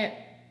look at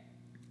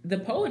the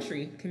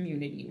poetry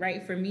community,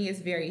 right? For me, it's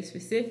very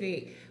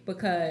specific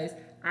because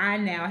I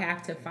now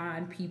have to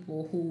find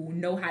people who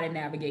know how to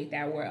navigate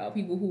that world,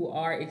 people who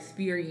are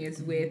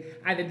experienced with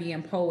either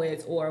being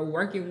poets or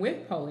working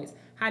with poets.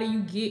 How do you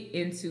get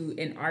into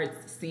an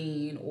art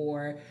scene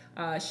or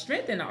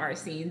strengthen the art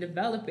scene,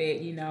 develop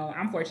it? You know,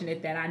 I'm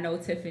fortunate that I know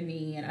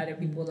Tiffany and other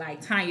people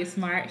like Tanya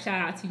Smart. Shout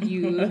out to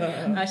you.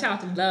 Shout out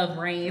to Love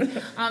Reigns.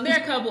 There are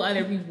a couple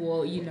other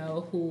people, you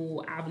know,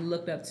 who I've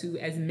looked up to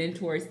as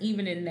mentors,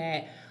 even in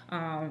that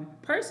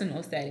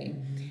personal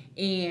setting.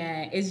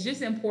 And it's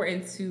just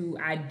important to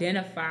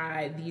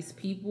identify these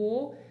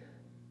people,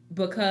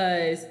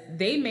 because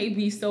they may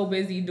be so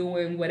busy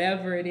doing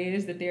whatever it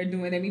is that they're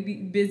doing. They may be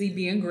busy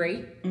being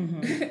great.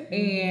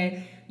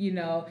 And, you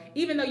know,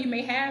 even though you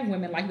may have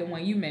women like the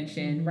one you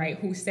mentioned, right,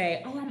 who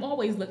say, oh, I'm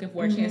always looking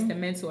for a chance to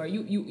mentor.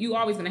 You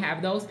always going to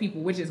have those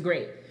people, which is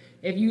great.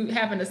 If you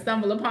happen to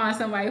stumble upon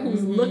somebody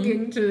who's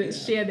looking to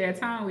share their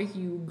time with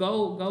you,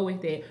 go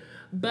with it.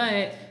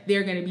 But there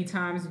are going to be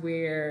times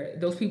where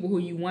those people who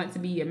you want to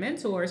be your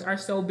mentors are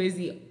so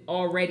busy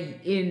already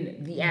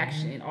in the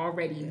action,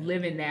 already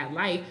living that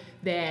life,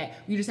 that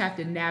you just have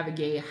to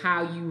navigate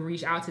how you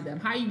reach out to them,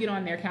 how you get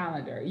on their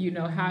calendar, you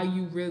know, how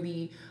you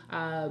really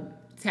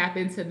tap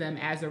into them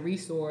as a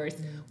resource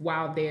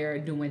while they're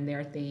doing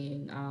their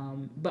thing,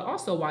 but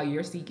also while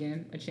you're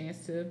seeking a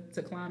chance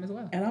to climb as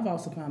well. And I've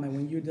also found that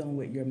when you're dealing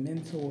with your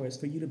mentors,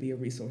 for you to be a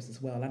resource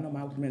as well. I know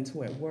my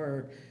mentor at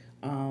work,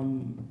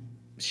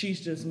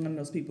 she's just one of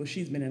those people.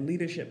 She's been in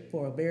leadership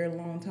for a very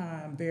long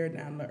time, very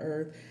down to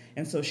earth,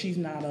 and so she's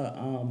not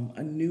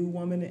a new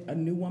woman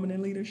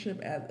in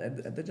leadership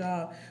at the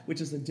job, which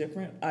is a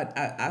different.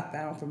 I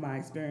found from my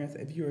experience,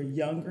 if you're a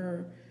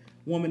younger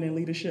woman in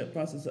leadership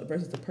versus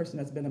a person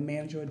that's been a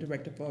manager or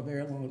director for a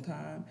very long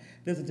time,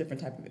 there's a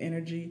different type of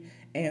energy,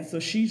 and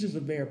so she's just a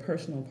very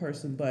personal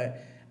person,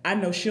 but I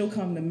know she'll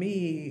come to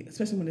me,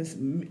 especially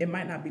when it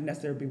might not be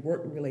necessarily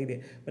work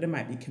related, but it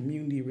might be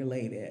community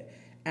related.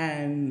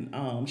 And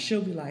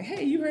she'll be like,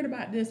 hey, you heard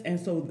about this? And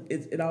so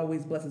it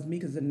always blesses me,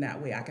 because in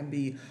that way I can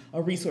be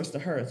a resource to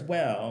her as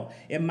well.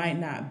 It might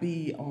not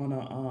be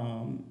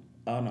on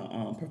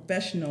a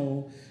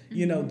professional,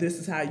 you know, this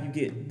is how you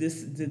get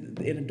this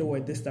in a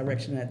door this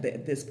direction at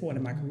this point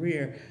in my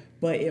career.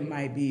 But it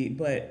might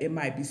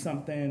be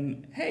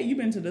something, hey, you've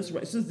been to this,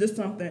 is this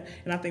something?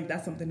 And I think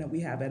that's something that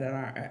we have at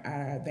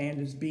our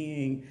advantage,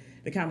 being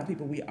the kind of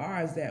people we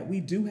are, is that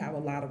we do have a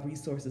lot of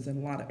resources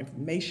and a lot of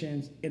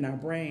information in our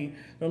brain.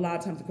 But a lot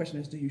of times the question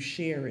is, do you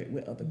share it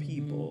with other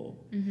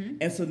people?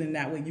 And so then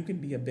that way you can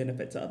be a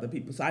benefit to other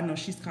people. So I know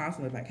she's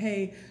constantly like,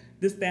 hey,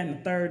 this, that, and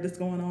the third, this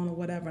going on or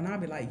whatever. And I'll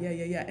be like,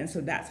 yeah. And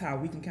so that's how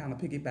we can kind of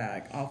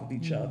piggyback off of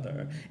each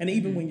other. And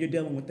even when you're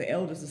dealing with the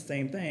elders, the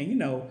same thing, you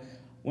know,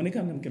 when it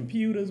comes to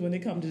computers, when it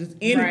comes to just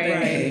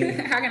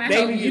anything, How can I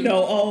help you? You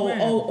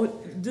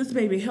know, this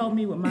baby helped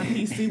me with my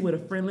PC with a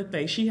friendly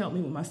face. She helped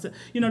me with my,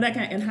 you know, that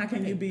kind. And how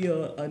can you be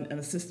an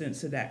assistant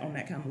to that on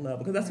that kind of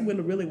level? Because that's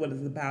really what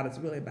it's about. It's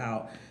really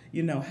about,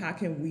 you know, how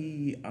can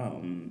we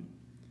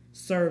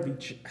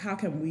how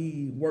can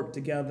we work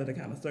together to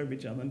kind of serve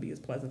each other and be as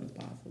pleasant as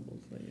possible?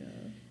 So yeah.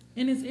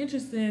 And it's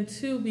interesting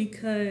too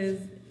because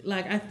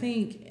like I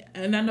think,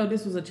 and I know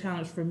this was a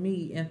challenge for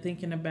me in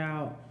thinking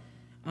about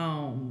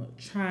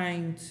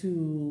trying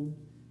to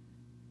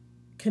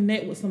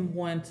connect with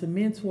someone to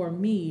mentor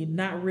me,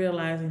 not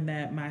realizing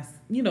that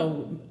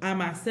I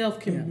myself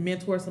can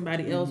mentor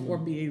somebody else or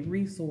be a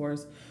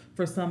resource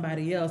for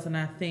somebody else. And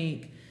I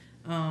think,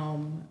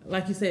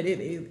 like you said,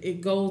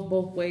 it goes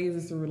both ways.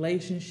 It's a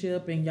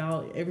relationship, and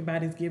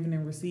everybody's giving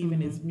and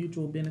receiving. It's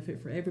mutual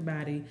benefit for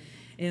everybody.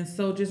 And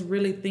so just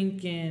really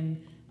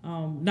thinking,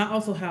 not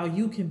also how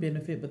you can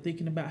benefit, but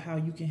thinking about how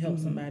you can help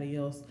somebody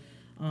else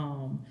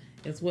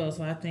as well.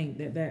 So I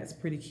think that's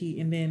pretty key.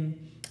 And then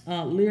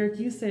Lyric,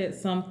 you said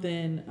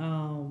something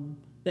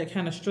that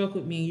kind of struck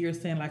with me. You're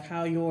saying like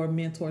how your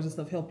mentors and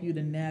stuff help you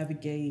to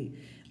navigate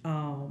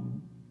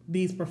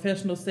these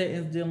professional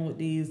settings, dealing with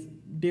these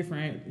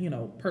different,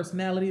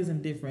 personalities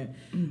and different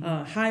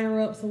higher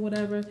ups or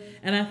whatever.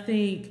 And I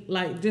think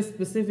like just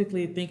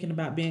specifically thinking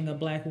about being a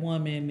Black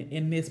woman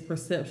in this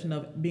perception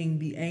of being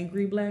the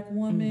angry Black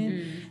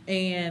woman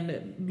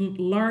and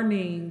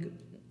learning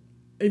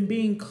and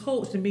being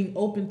coached and being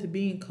open to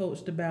being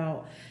coached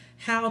about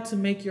how to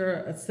make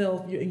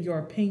yourself and your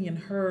opinion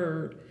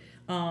heard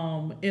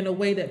in a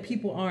way that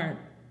people aren't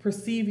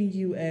perceiving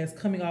you as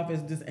coming off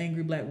as this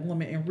angry Black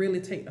woman, and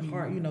really take to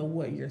heart,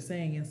 what you're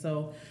saying. And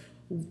so,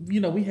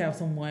 we have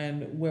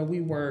someone where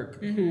we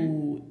work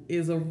who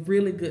is a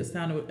really good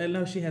sounding, I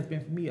know she has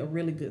been for me a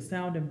really good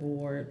sounding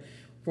board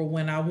for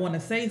when I want to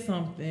say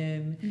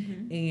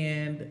something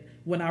and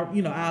when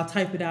I'll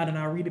type it out and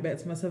I'll read it back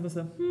to myself and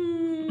say,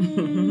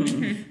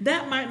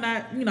 that might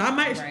not,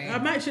 I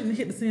might shouldn't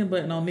hit the send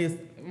button on this,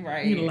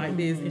 like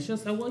this. And she'll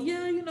say, well,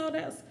 yeah,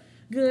 that's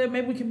good.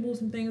 Maybe we can move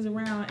some things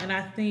around. And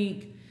I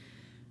think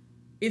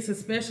it's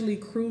especially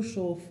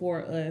crucial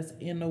for us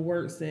in the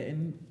work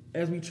setting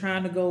as we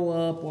trying to go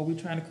up or we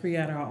trying to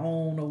create our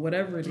own or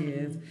whatever it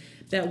is,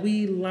 that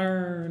we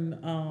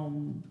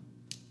learn,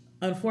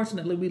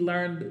 unfortunately, we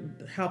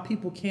learned how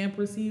people can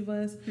perceive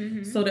us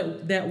so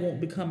that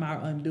won't become our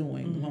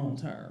undoing long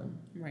term.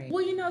 Right.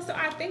 Well, so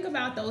I think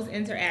about those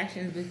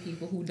interactions with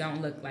people who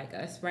don't look like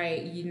us,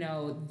 right?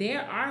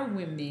 There are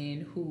white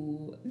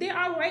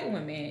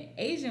women,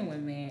 Asian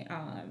women,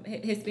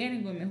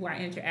 Hispanic women who I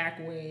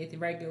interact with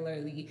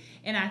regularly.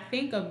 And I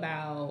think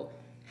about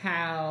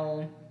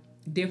how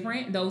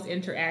different those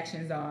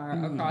interactions are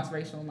across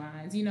racial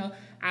lines.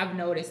 I've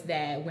noticed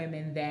that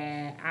women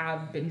that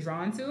I've been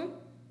drawn to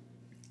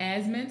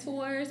as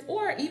mentors,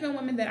 or even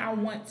women that I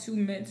want to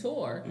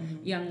mentor,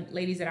 young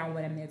ladies that I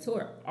want to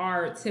mentor,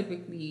 are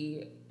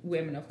typically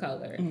women of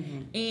color.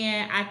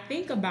 And I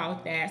think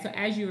about that. So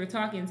as you were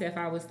talking, Tiff,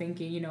 I was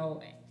thinking,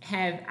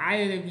 have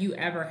either of you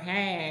ever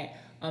had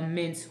a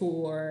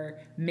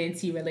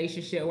mentor-mentee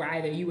relationship where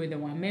either you were the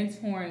one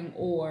mentoring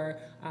or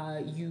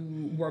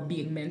you were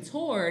being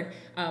mentored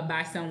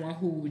by someone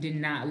who did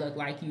not look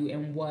like you,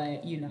 and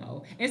what,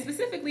 and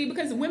specifically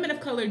because women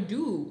of color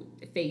do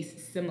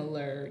face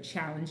similar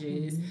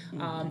challenges,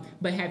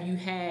 but have you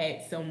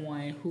had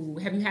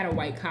a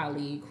white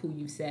colleague who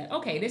you said,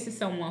 okay, this is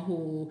someone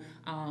who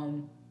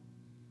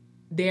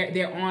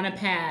they're on a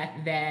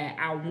path that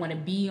I want to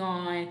be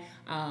on.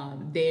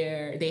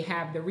 They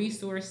have the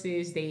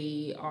resources.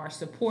 They are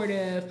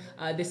supportive.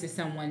 This is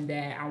someone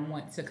that I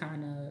want to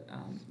kind of,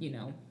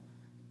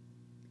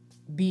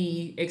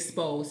 be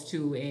exposed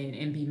to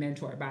and be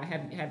mentored by.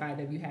 Have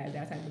either of you had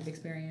that type of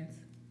experience?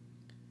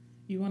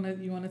 You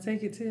wanna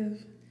take it,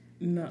 Tiff?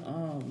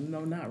 No,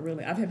 not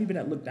really. I've had people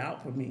that looked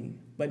out for me,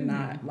 but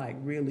not like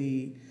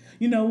really.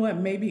 You know what?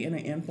 Maybe in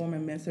an informal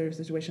mentor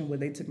situation where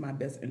they took my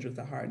best interest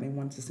at heart and they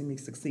wanted to see me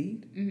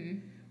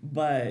succeed.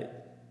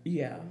 But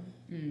yeah.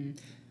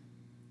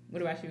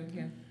 What about you,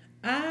 Kim?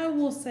 I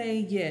will say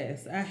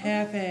yes. I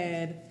have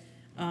had,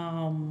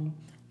 and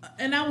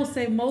I will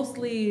say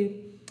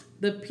mostly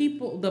the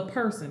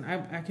person.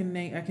 I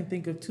can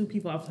think of two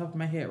people off the top of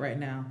my head right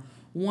now.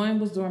 One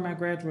was during my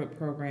graduate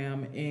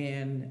program,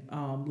 and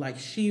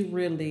she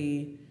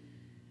really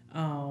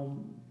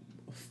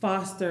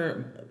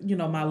fostered,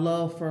 my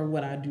love for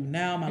what I do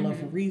now, my love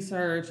for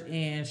research,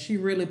 and she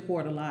really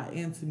poured a lot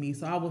into me.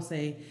 So I will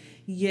say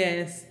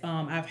yes,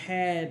 I've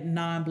had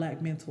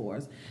non-Black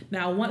mentors.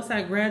 Now, once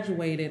I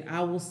graduated,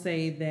 I will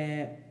say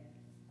that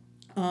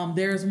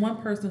there's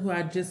one person who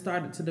I just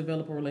started to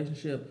develop a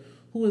relationship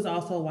who is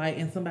also white,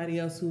 and somebody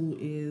else who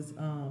is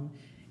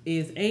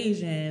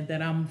Asian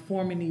that I'm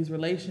forming these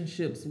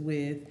relationships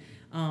with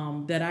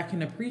that I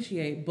can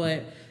appreciate.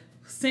 But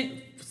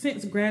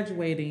since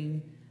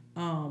graduating,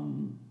 my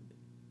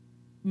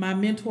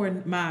mentor,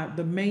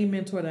 the main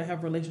mentor that I have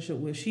a relationship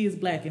with, she is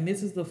Black, and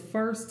this is the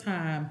first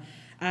time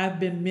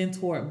I've been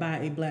mentored by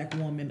a Black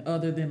woman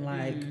other than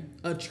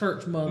a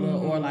church mother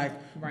or my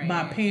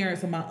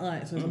parents or my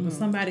aunts or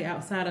somebody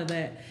outside of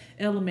that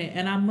element.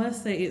 And I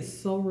must say it's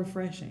so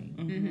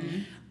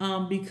refreshing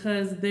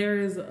because there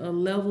is a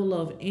level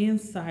of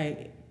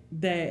insight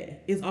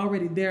that is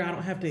already there. I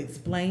don't have to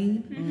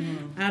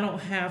explain. I don't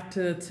have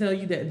to tell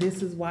you that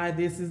this is why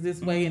this is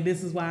this way and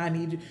this is why I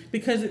need you,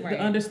 because the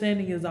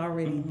understanding is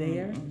already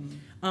there.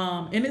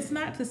 And it's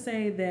not to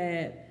say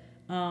that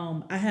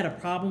I had a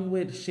problem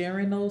with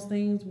sharing those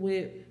things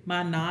with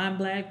my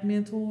non-Black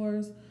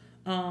mentors,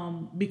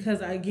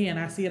 because again,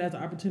 I see it as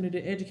an opportunity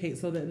to educate,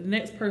 so that the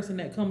next person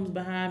that comes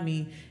behind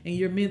me and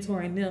you're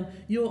mentoring them,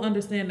 you'll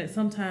understand that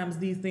sometimes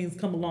these things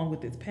come along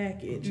with this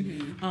package.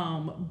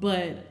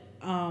 But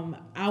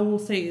I will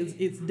say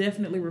it's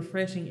definitely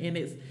refreshing, and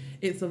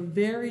it's a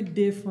very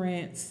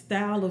different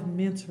style of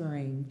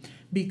mentoring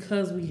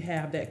because we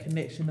have that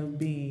connection of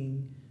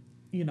being,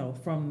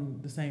 from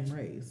the same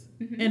race.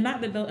 And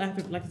not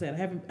that like I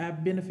said,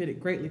 I've benefited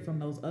greatly from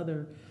those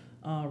other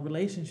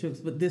relationships,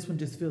 but this one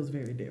just feels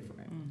very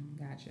different.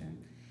 Gotcha.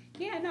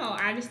 Yeah, no,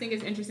 I just think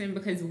it's interesting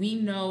because we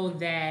know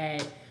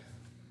that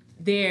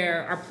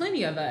there are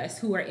plenty of us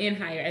who are in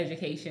higher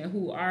education,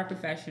 who are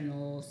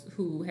professionals,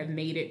 who have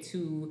made it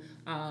to,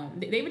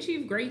 they've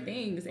achieved great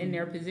things in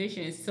their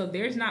positions. So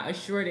there's not a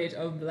shortage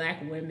of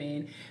Black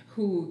women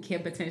who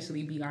can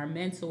potentially be our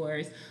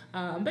mentors.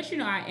 But,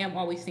 I am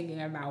always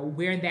thinking about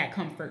where that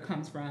comfort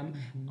comes from.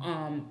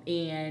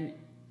 And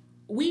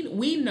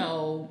we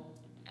know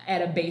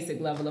at a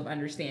basic level of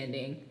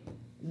understanding,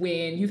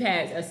 when you've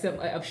had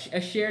a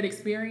shared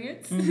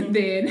experience,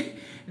 then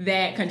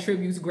that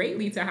contributes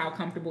greatly to how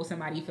comfortable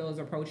somebody feels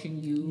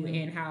approaching you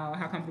and how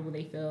comfortable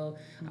they feel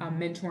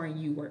mentoring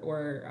you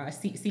or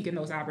seeking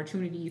those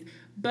opportunities.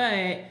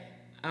 But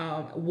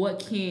what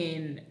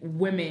can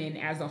women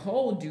as a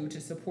whole do to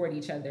support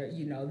each other?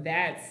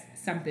 That's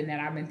something that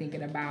I've been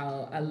thinking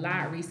about a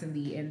lot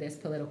recently in this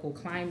political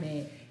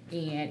climate.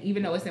 And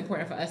even though it's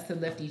important for us to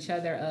lift each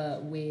other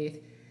up with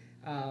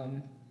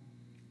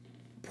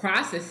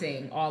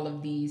processing all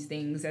of these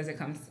things as it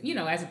comes,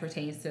 as it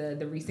pertains to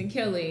the recent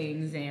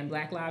killings and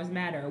Black Lives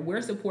Matter,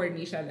 we're supporting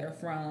each other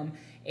from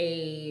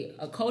a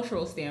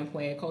cultural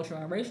standpoint, a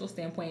cultural and racial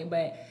standpoint.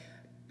 But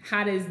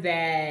how does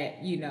that,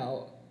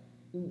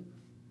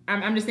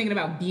 I'm just thinking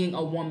about being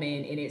a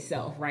woman in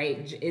itself,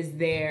 right? Is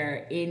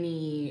there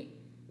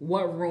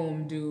what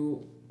room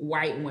do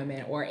white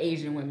women or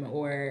Asian women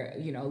or,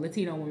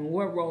 Latino women,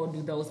 what role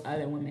do those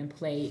other women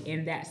play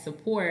in that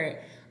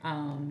support,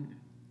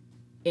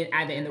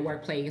 either in the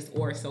workplace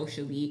or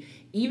socially?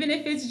 Even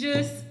if it's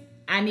just,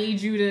 I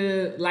need you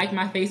to like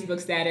my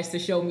Facebook status to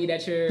show me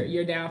that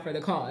you're down for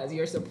the cause,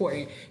 you're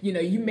supporting.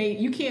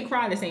 You can't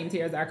cry the same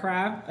tears I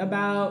cry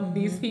about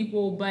these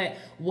people, but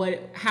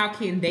how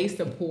can they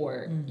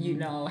support?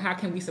 How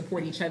can we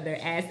support each other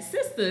as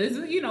sisters?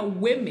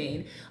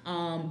 Women,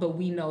 but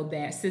we know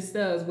that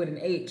sisters with an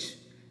H,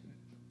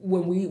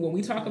 when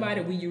we talk about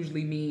it, we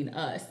usually mean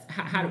us.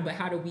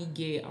 How do we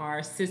get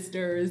our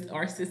sisters,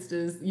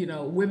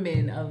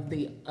 women of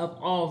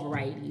all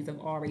varieties,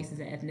 of all races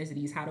and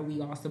ethnicities? How do we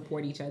all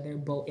support each other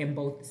in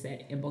both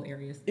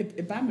areas? If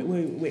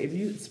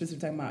you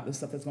specifically talking about the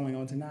stuff that's going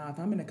on tonight, if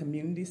I'm in a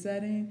community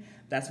setting,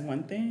 that's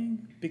one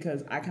thing,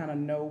 because I kind of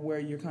know where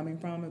you're coming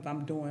from. If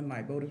I'm doing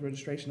like voters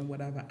registration or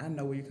whatever, I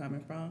know where you're coming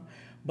from.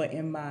 But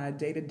in my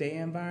day-to-day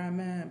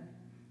environment,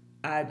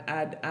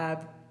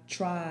 I've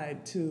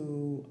tried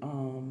to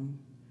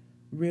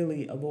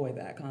really avoid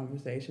that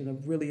conversation,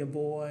 of really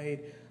avoid,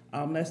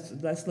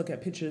 let's look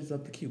at pictures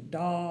of the cute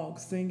dog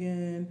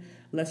singing.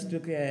 Let's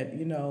look at,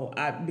 and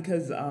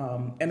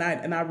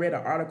I read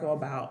an article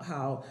about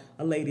how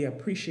a lady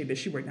appreciated,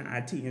 she worked in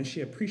IT and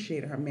she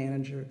appreciated her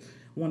manager,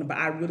 but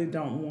I really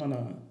don't want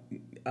to,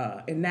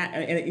 I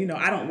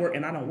don't work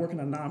in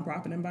a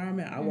nonprofit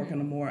environment. I work in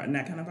in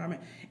that kind of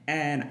environment,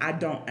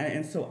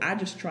 and so I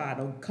just try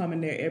to come in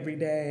there every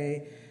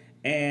day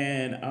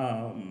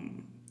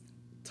and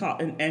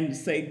talk and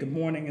say good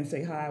morning and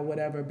say hi,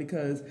 whatever,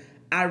 because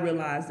I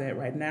realize that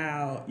right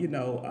now,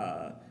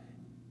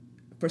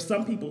 for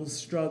some people's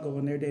struggle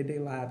in their day-to-day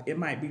life, it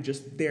might be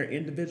just their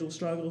individual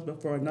struggles,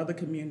 but for another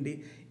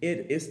community,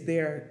 it's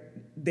their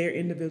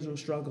individual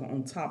struggle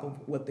on top of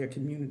what their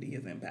community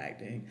is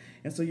impacting.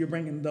 And so you're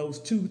bringing those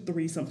 2,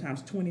 3,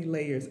 sometimes 20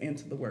 layers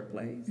into the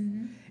workplace.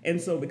 And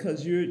so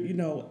because so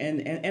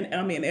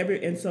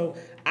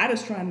I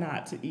just try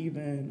not to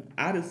even,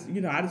 I just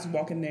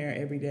walk in there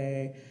every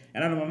day,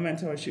 and I know my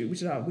mentor, we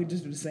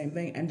just do the same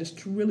thing, and just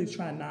to really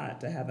try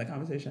not to have that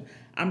conversation.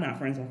 I'm not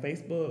friends on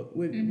Facebook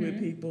with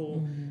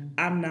people.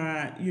 I'm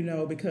not,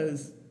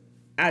 because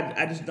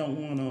I just don't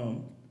want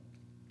to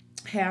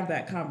have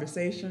that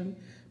conversation,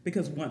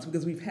 because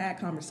we've had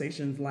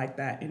conversations like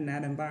that in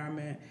that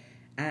environment,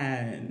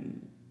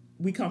 and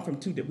we come from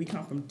two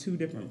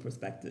different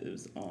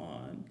perspectives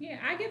on. Yeah,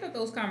 I get that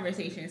those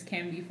conversations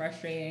can be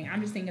frustrating.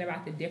 I'm just thinking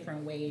about the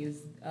different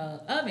ways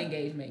of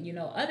engagement,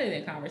 other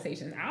than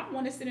conversations. I don't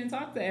want to sit and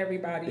talk to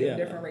everybody of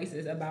different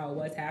races about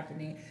what's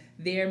happening.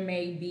 There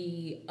may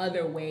be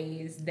other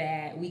ways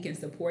that we can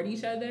support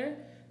each other,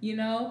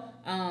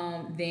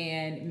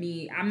 than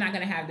me. I'm not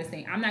going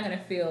to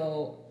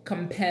feel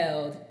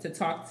compelled to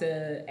talk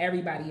to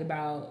everybody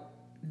about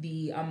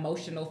the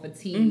emotional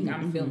fatigue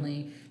I'm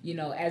feeling, you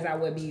know, as I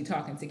would be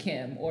talking to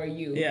Kim or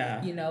you,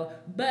 you know,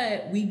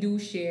 but we do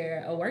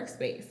share a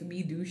workspace.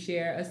 We do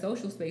share a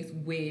social space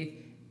with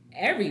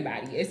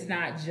everybody. It's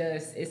not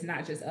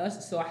just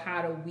us. So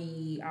how do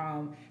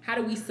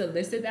we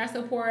solicit that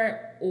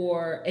support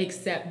or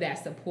accept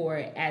that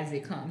support as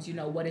it comes? You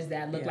know, what does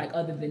that look like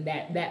other than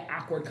that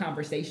awkward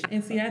conversation?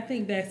 And see, I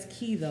think that's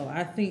key though.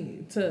 I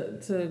think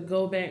to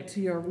go back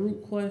to your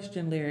root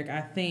question, Lyric,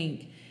 I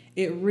think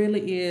it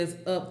really is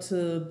up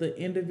to the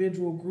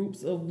individual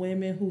groups of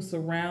women who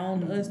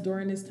surround us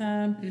during this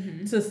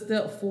time to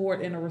step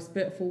forward in a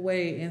respectful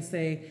way and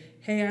say,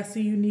 hey, I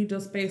see you need your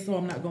space, so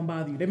I'm not going to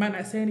bother you. They might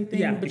not say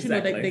anything, but you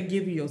know, they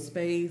give you your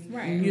space,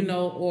 you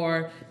know,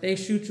 or they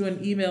shoot you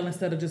an email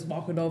instead of just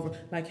walking over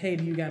like, hey,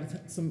 do you got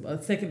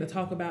a second to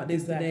talk about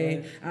this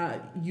today?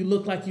 You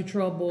look like you're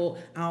troubled.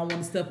 I don't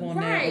want to step on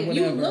that or whatever.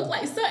 You look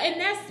like, so,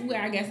 and that's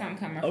where I guess I'm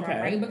coming from,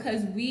 right?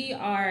 Because we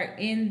are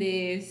in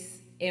this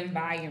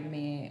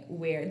environment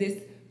where this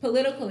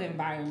political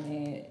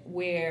environment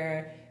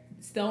where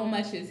so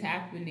much is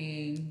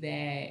happening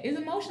that is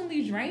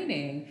emotionally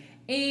draining.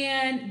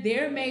 And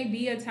there may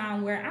be a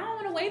time where I don't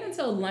want to wait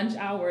until lunch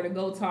hour to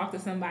go talk to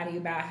somebody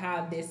about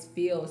how this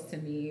feels to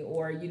me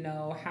or, you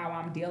know, how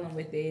I'm dealing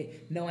with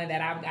it, knowing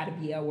that I've got to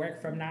be at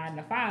work from 9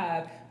 to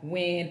 5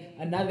 when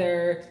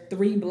another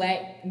 3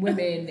 black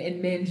women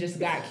and men just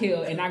got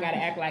killed and I got to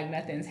act like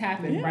nothing's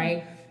happened,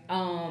 right?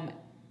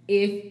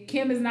 If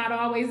Kim is not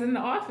always in the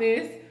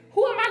office,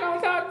 who am I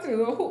going to talk to?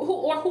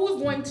 Or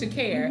who's going to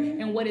care?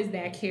 And what does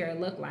that care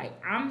look like?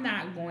 I'm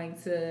not going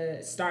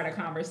to start a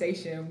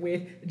conversation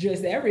with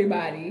just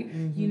everybody,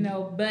 you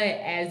know, but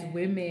as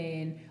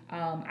women,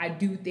 I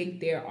do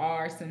think there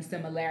are some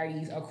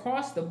similarities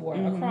across the board,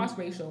 across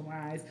racial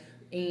lines.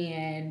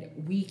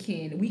 And we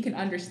can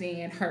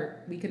understand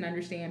hurt, we can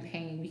understand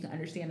pain, we can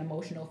understand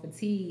emotional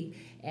fatigue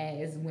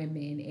as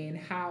women, and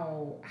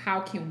how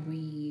can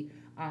we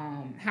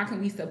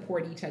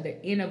support each other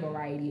in a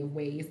variety of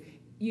ways?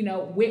 You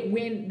know,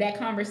 when that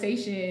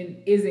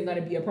conversation isn't going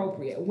to be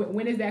appropriate.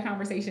 When is that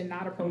conversation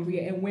not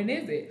appropriate, and when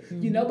is it?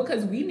 You know,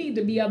 because we need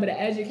to be able to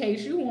educate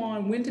you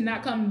on when to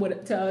not come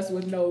to us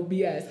with no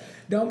BS.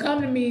 Don't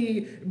come to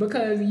me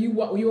because you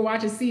were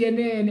watching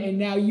CNN and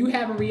now you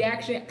have a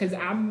reaction because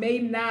I may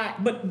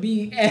not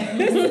be.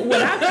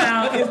 What I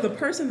found is the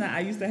person that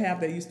I used to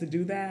have that used to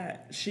do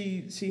that,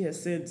 she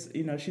has since,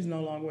 you know, she's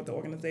no longer with the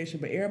organization,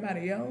 but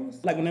everybody else,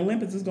 like when the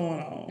Olympics is going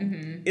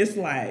on, it's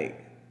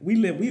like,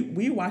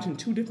 we watching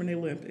 2 different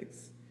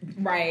Olympics.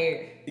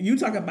 Right. You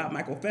talk about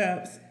Michael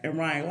Phelps and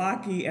Ryan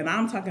Lochte, and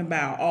I'm talking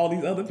about all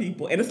these other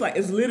people. And it's like,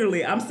 it's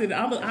literally, I'll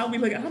be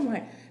looking, I'm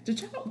like,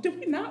 did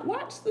we not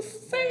watch the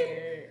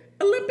same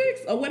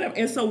Olympics or whatever?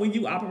 And so when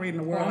you operate in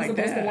a world like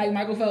that. I'm supposed to like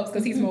Michael Phelps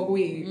because he smoked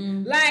weed.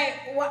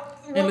 Like,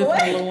 what? And listen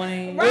to Lil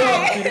Wayne.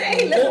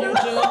 Right.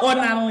 Or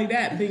not only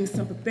that, being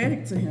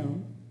sympathetic to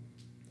him.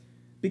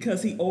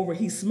 Because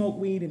he smoked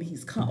weed and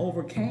he's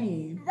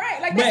overcame.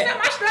 Right, like that's not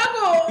my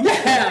struggle.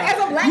 Yeah, as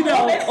a black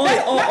woman.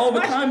 Or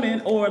overcoming,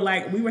 or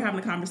like we were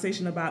having a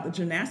conversation about the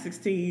gymnastics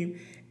team,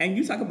 and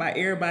you talk about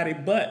everybody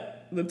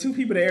but the 2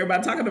 people that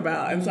everybody talking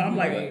about, and so I'm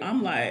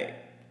like,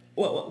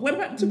 what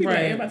about 2 people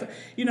that everybody,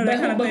 you know, that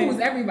kind of thing. But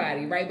who's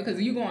everybody, right?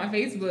 Because you go on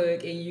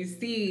Facebook and you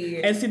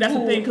see, that's the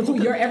thing, because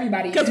you're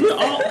everybody, because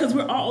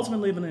we're all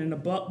ultimately living in a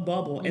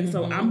bubble, and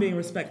so I'm being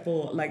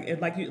respectful, like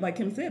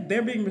Kim said,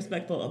 they're being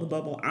respectful of the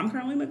bubble I'm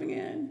currently living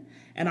in,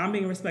 and I'm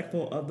being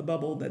respectful of the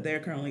bubble that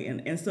they're currently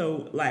in, and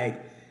so like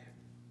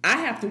I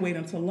have to wait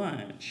until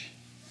lunch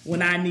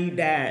when I need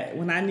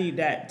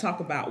that talk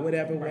about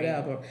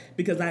whatever,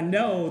 because I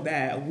know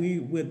that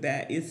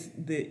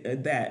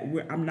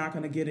I'm not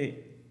going to get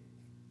it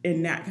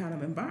in that kind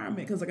of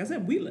environment, because like I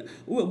said, we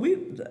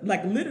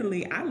like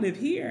literally, I live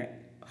here.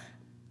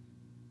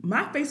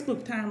 My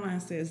Facebook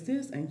timeline says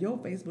this, and your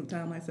Facebook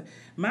timeline says.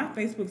 My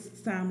Facebook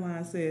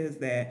timeline says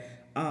that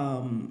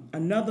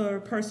another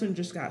person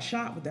just got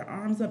shot with their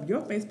arms up.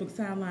 Your Facebook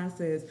timeline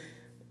says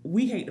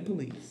we hate the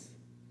police.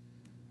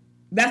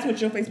 That's what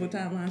your Facebook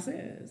timeline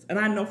says, and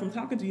I know from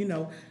talking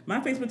to my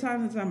Facebook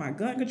timeline is talking about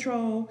gun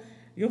control.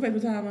 Your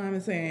Facebook timeline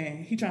is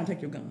saying he trying to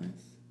take your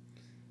guns.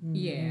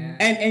 Yeah.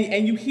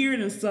 And you hear it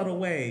in subtle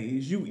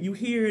ways. You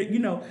hear it,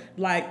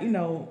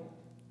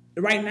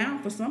 right now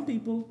for some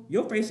people,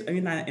 your face,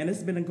 and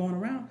it's been going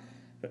around,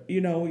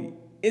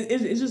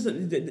 it's just,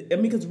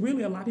 because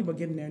really a lot of people are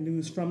getting their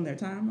news from their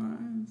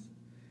timelines,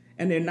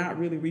 and they're not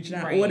really reaching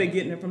out, or they're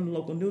getting it from the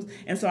local news.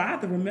 And so I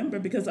have to remember,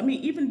 because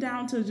even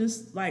down to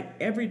just like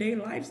everyday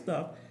life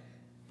stuff,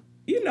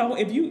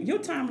 if your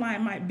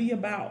timeline might be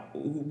about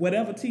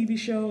whatever TV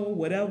show,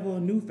 whatever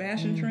new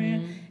fashion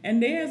trend,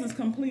 and theirs is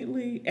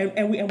completely,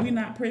 and we're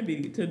not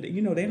privy to,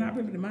 they're not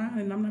privy to mine,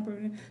 and I'm not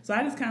privy to, so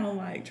I just kind of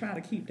like try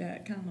to keep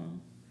that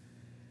kind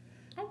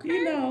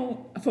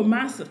of, for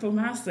my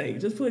sake,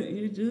 just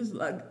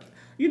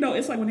you know,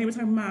 it's like when they were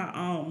talking about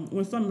I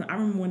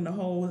remember when the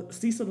whole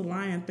Cecil the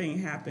Lion thing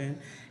happened,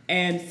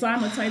 and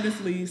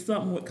simultaneously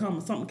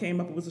something came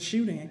up. It was a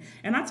shooting,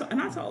 and I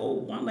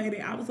told one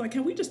lady, I was like,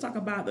 can we just talk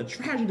about the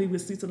tragedy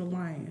with Cecil the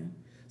Lion?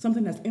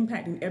 Something that's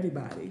impacting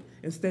everybody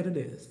instead of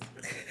this.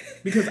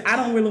 Because I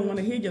don't really want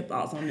to hear your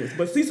thoughts on this.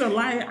 But Cecil the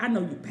Lion, I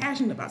know you're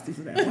passionate about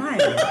Cecil the Lion.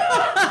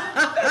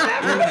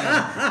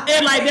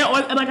 And like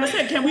I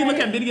said, can we look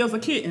at videos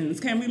of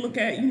kittens? Can we look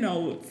at, Tim,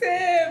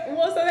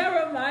 well, so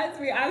that reminds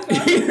me, I saw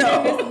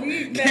this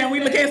week. Can we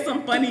look at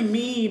some funny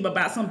meme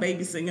about some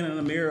baby singing in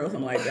the mirror or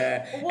something like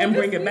that and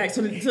bring it back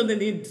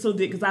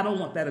because I don't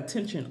want that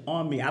attention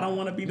on me. I don't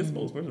want to be the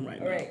spokesperson right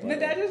now. Right.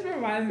 But that just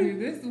reminds me,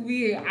 this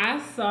week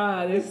I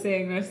saw this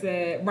thing that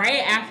said,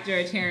 right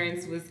after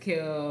Terrence was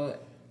killed,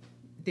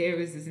 there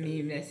was this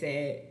meme that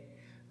said,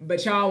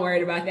 but y'all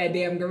worried about that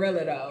damn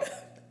gorilla though.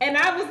 And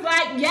I was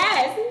like,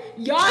 yes,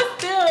 y'all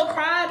still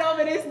crying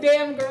over this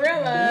damn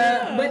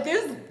gorilla, but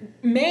this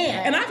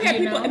man. And I've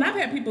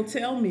had people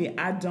tell me,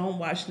 I don't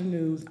watch the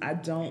news, I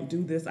don't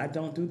do this, I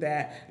don't do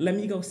that. Let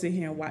me go sit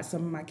here and watch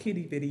some of my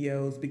kitty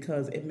videos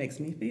because it makes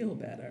me feel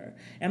better.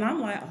 And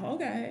I'm like,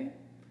 okay.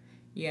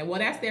 Yeah, well,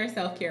 that's their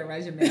self-care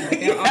regimen.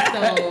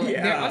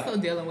 They're also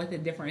dealing with a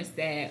different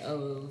set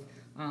of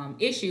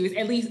issues.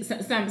 At least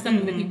some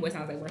of the people it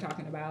sounds like we're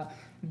talking about.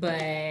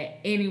 But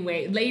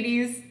anyway,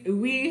 ladies,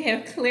 we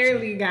have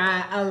clearly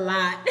got a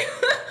lot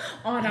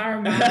on our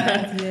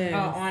minds,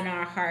 on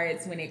our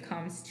hearts when it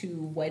comes to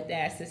what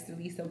that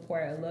sisterly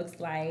support looks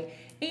like.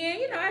 And,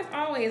 you know, as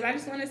always, I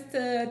just want us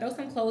to throw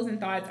some closing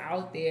thoughts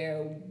out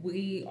there.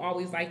 We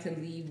always like to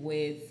leave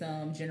with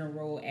some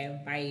general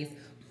advice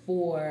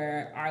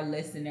for our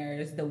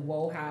listeners, the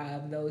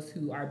WOHAB, those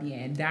who are being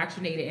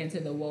indoctrinated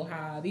into the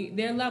WOHAB,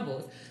 their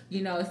levels,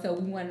 you know. So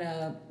we want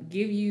to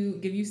give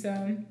you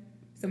some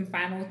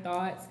final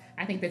thoughts.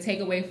 I think the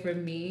takeaway for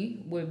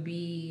me would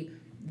be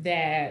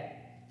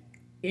that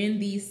in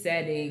these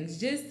settings,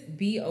 just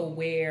be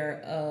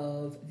aware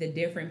of the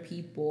different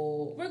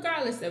people,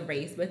 regardless of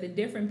race, but the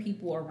different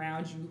people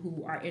around you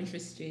who are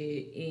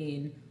interested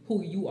in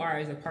who you are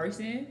as a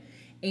person,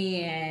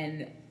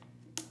 and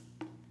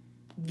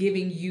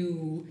giving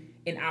you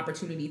an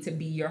opportunity to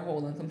be your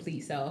whole and complete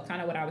self.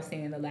 Kind of what I was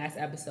saying in the last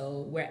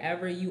episode.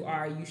 Wherever you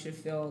are, you should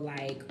feel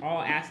like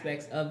all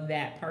aspects of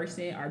that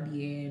person are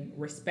being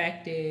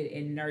respected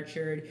and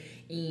nurtured,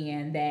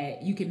 and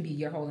that you can be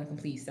your whole and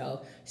complete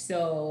self.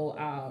 So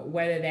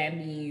whether that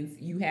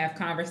means you have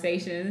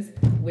conversations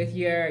with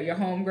your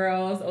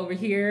homegirls over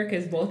here,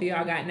 because both of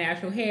y'all got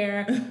natural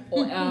hair,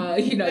 or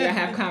you know, y'all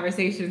have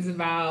conversations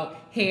about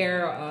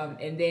hair,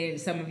 and then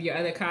some of your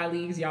other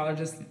colleagues, y'all are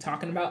just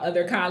talking about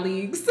other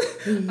colleagues.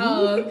 And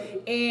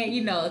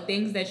you know,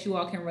 things that you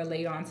all can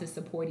relate on to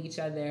support each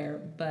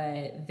other.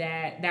 But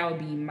that would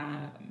be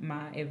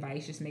my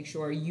advice. Just make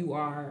sure you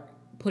are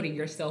putting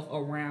yourself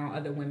around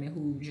other women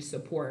who just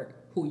support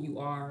who you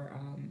are,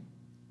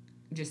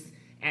 just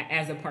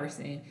as a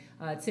person.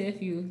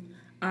 Tiff, you?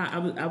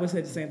 I would say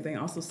the same thing.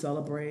 Also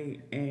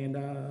celebrate and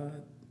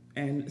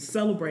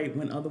celebrate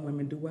when other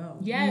women do well.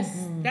 Yes,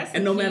 that's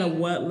and no key. Matter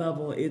what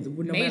level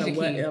no matter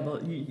what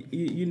level,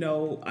 you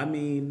know, I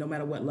mean, no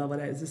matter what level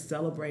that is, just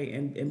celebrate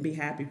and be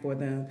happy for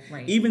them.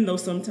 Right. Even though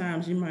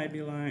sometimes you might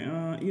be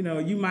like, you know,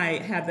 you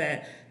might have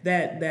that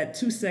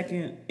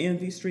 2-second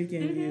envy streak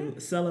in you.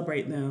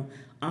 Celebrate them.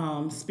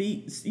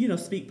 Speak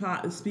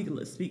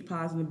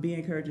positive, be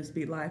encouraging,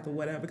 speak life or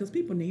whatever, because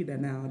people need that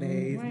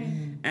nowadays.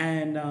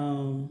 And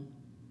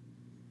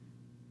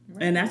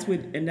and that's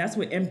what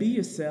be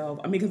yourself.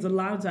 I mean, because a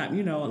lot of time,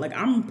 you know, like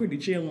I'm pretty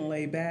chill and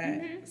laid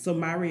back, so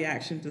my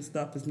reaction to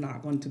stuff is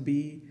not going to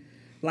be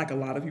like a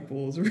lot of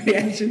people's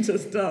reaction to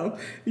stuff.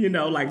 You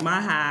know, like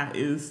my high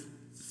is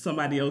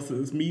somebody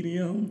else's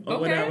medium or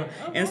whatever.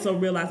 And so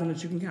realizing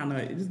that you can kind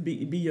of just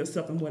be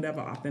yourself and whatever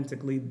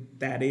authentically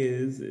that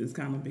is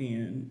kind of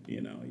being,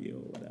 you know, you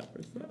or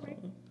whatever. So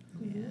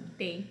yeah.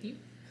 Thank you.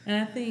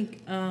 And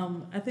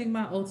I think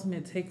my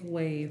ultimate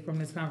takeaway from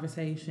this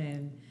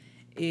conversation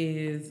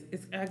is,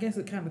 I guess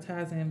it kind of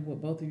ties in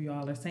what both of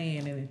y'all are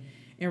saying,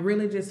 and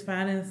really just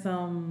finding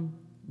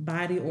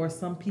somebody or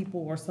some people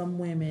or some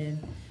women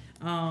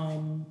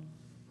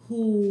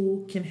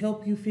who can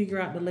help you figure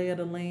out the lay of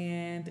the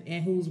land,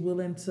 and who's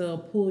willing to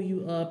pull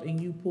you up and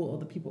you pull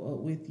other people up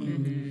with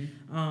you.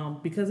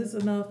 Because it's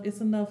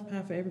enough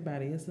pie for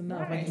everybody. It's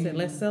enough. Like you said,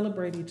 let's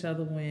celebrate each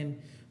other when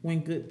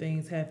good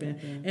things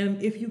happen.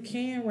 And if you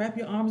can, wrap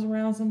your arms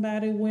around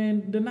somebody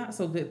when the not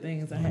so good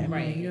things are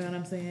happening. You know what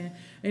I'm saying?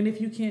 And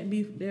if you can't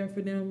be there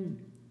for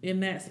them in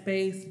that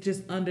space,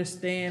 just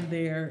understand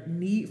their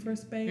need for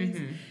space,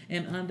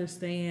 and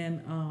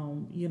understand,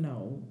 you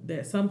know,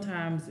 that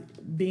sometimes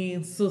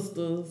being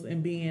sisters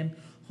and being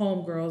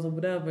homegirls or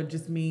whatever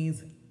just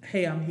means,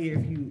 hey, I'm here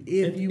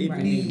if you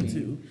need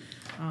to,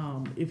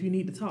 if you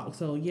need to talk.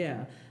 So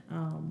yeah,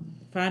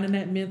 finding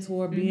that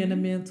mentor, being a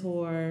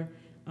mentor,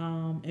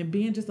 and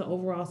being just an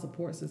overall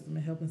support system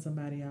and helping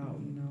somebody out,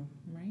 you know.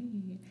 Right.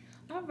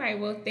 All All right.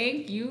 Well,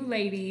 thank you,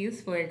 ladies,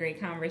 for a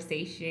great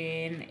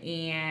conversation.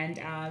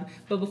 And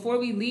but before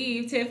we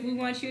leave, Tiff, we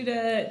want you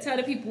to tell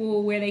the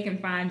people where they can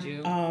find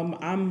you.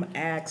 I'm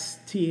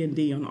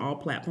AxeTND on all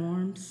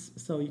platforms,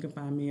 so you can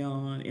find me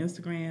on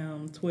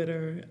Instagram,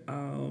 Twitter.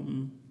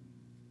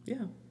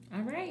 Yeah.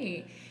 All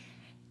right.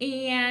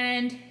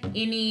 And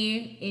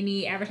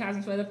any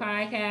advertisements for the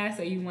podcast,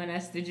 or you want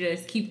us to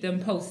just keep them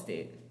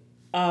posted?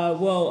 The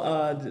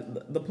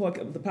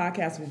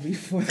podcast will be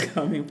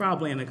forthcoming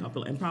probably in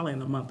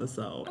a month or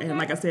so. Okay. And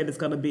like I said,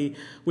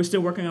 we're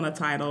still working on a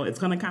title. It's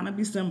going to kind of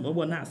be similar,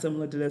 well, not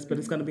similar to this, but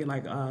it's going to be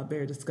like a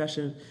very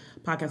discussion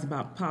podcast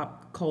about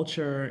pop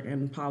culture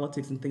and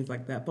politics and things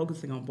like that,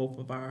 focusing on both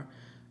of our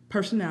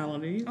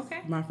personalities,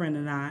 okay, my friend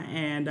and I,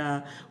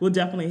 and we'll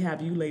definitely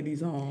have you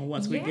ladies on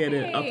once we get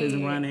it up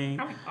and running.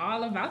 I'm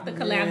all about the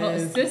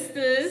collabo,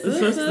 sisters.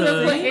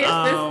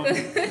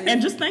 And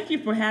just thank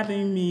you for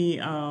having me.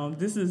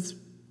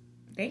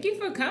 Thank you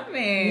for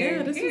coming.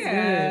 Yeah, this is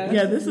good.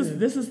 Yeah, this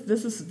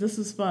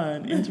is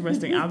fun,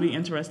 interesting. I'll be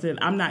interested.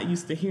 I'm not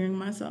used to hearing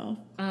myself.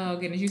 Oh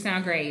goodness, you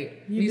sound great.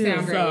 You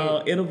sound great.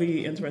 So it'll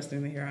be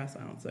interesting to hear our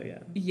sound. So yeah.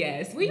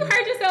 Yes. Well, you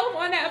heard yourself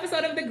on that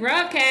episode of the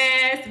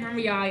Grubcast. Remember,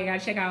 y'all, you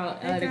gotta check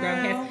out the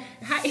Grubcast.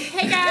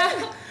 Hey,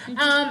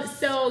 girl.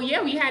 So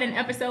yeah, we had an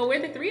episode where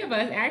the three of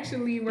us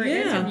actually were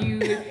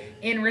interviewed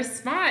in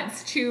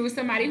response to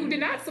somebody who did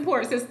not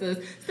support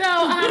sisters. So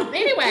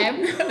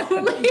anyway,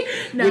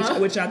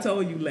 which I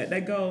told you, let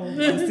that go.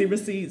 See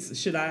receipts.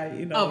 Should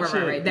I? Oh,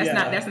 right.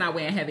 That's not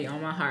weighing heavy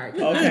on my heart.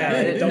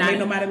 Okay. Don't make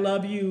nobody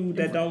love you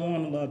that don't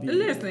want to love you.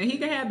 Listen, he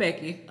can have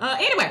Becky.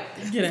 Anyway,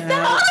 Get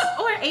out.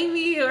 or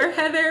Amy or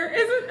Heather.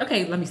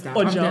 Okay, let me stop.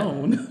 Or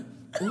Joan.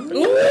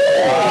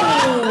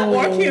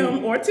 Or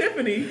Kim or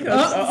Tiffany. Exactly.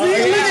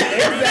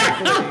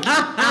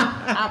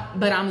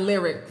 But I'm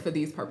lyric for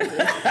these purposes.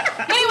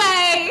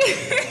 Anyway,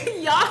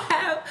 y'all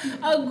have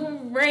a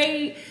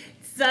great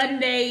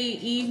Sunday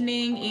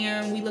evening,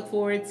 and we look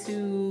forward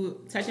to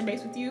touching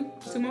base with you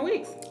 2 more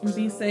weeks.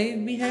 Be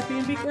safe, be happy,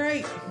 and be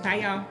great. Bye,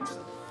 y'all.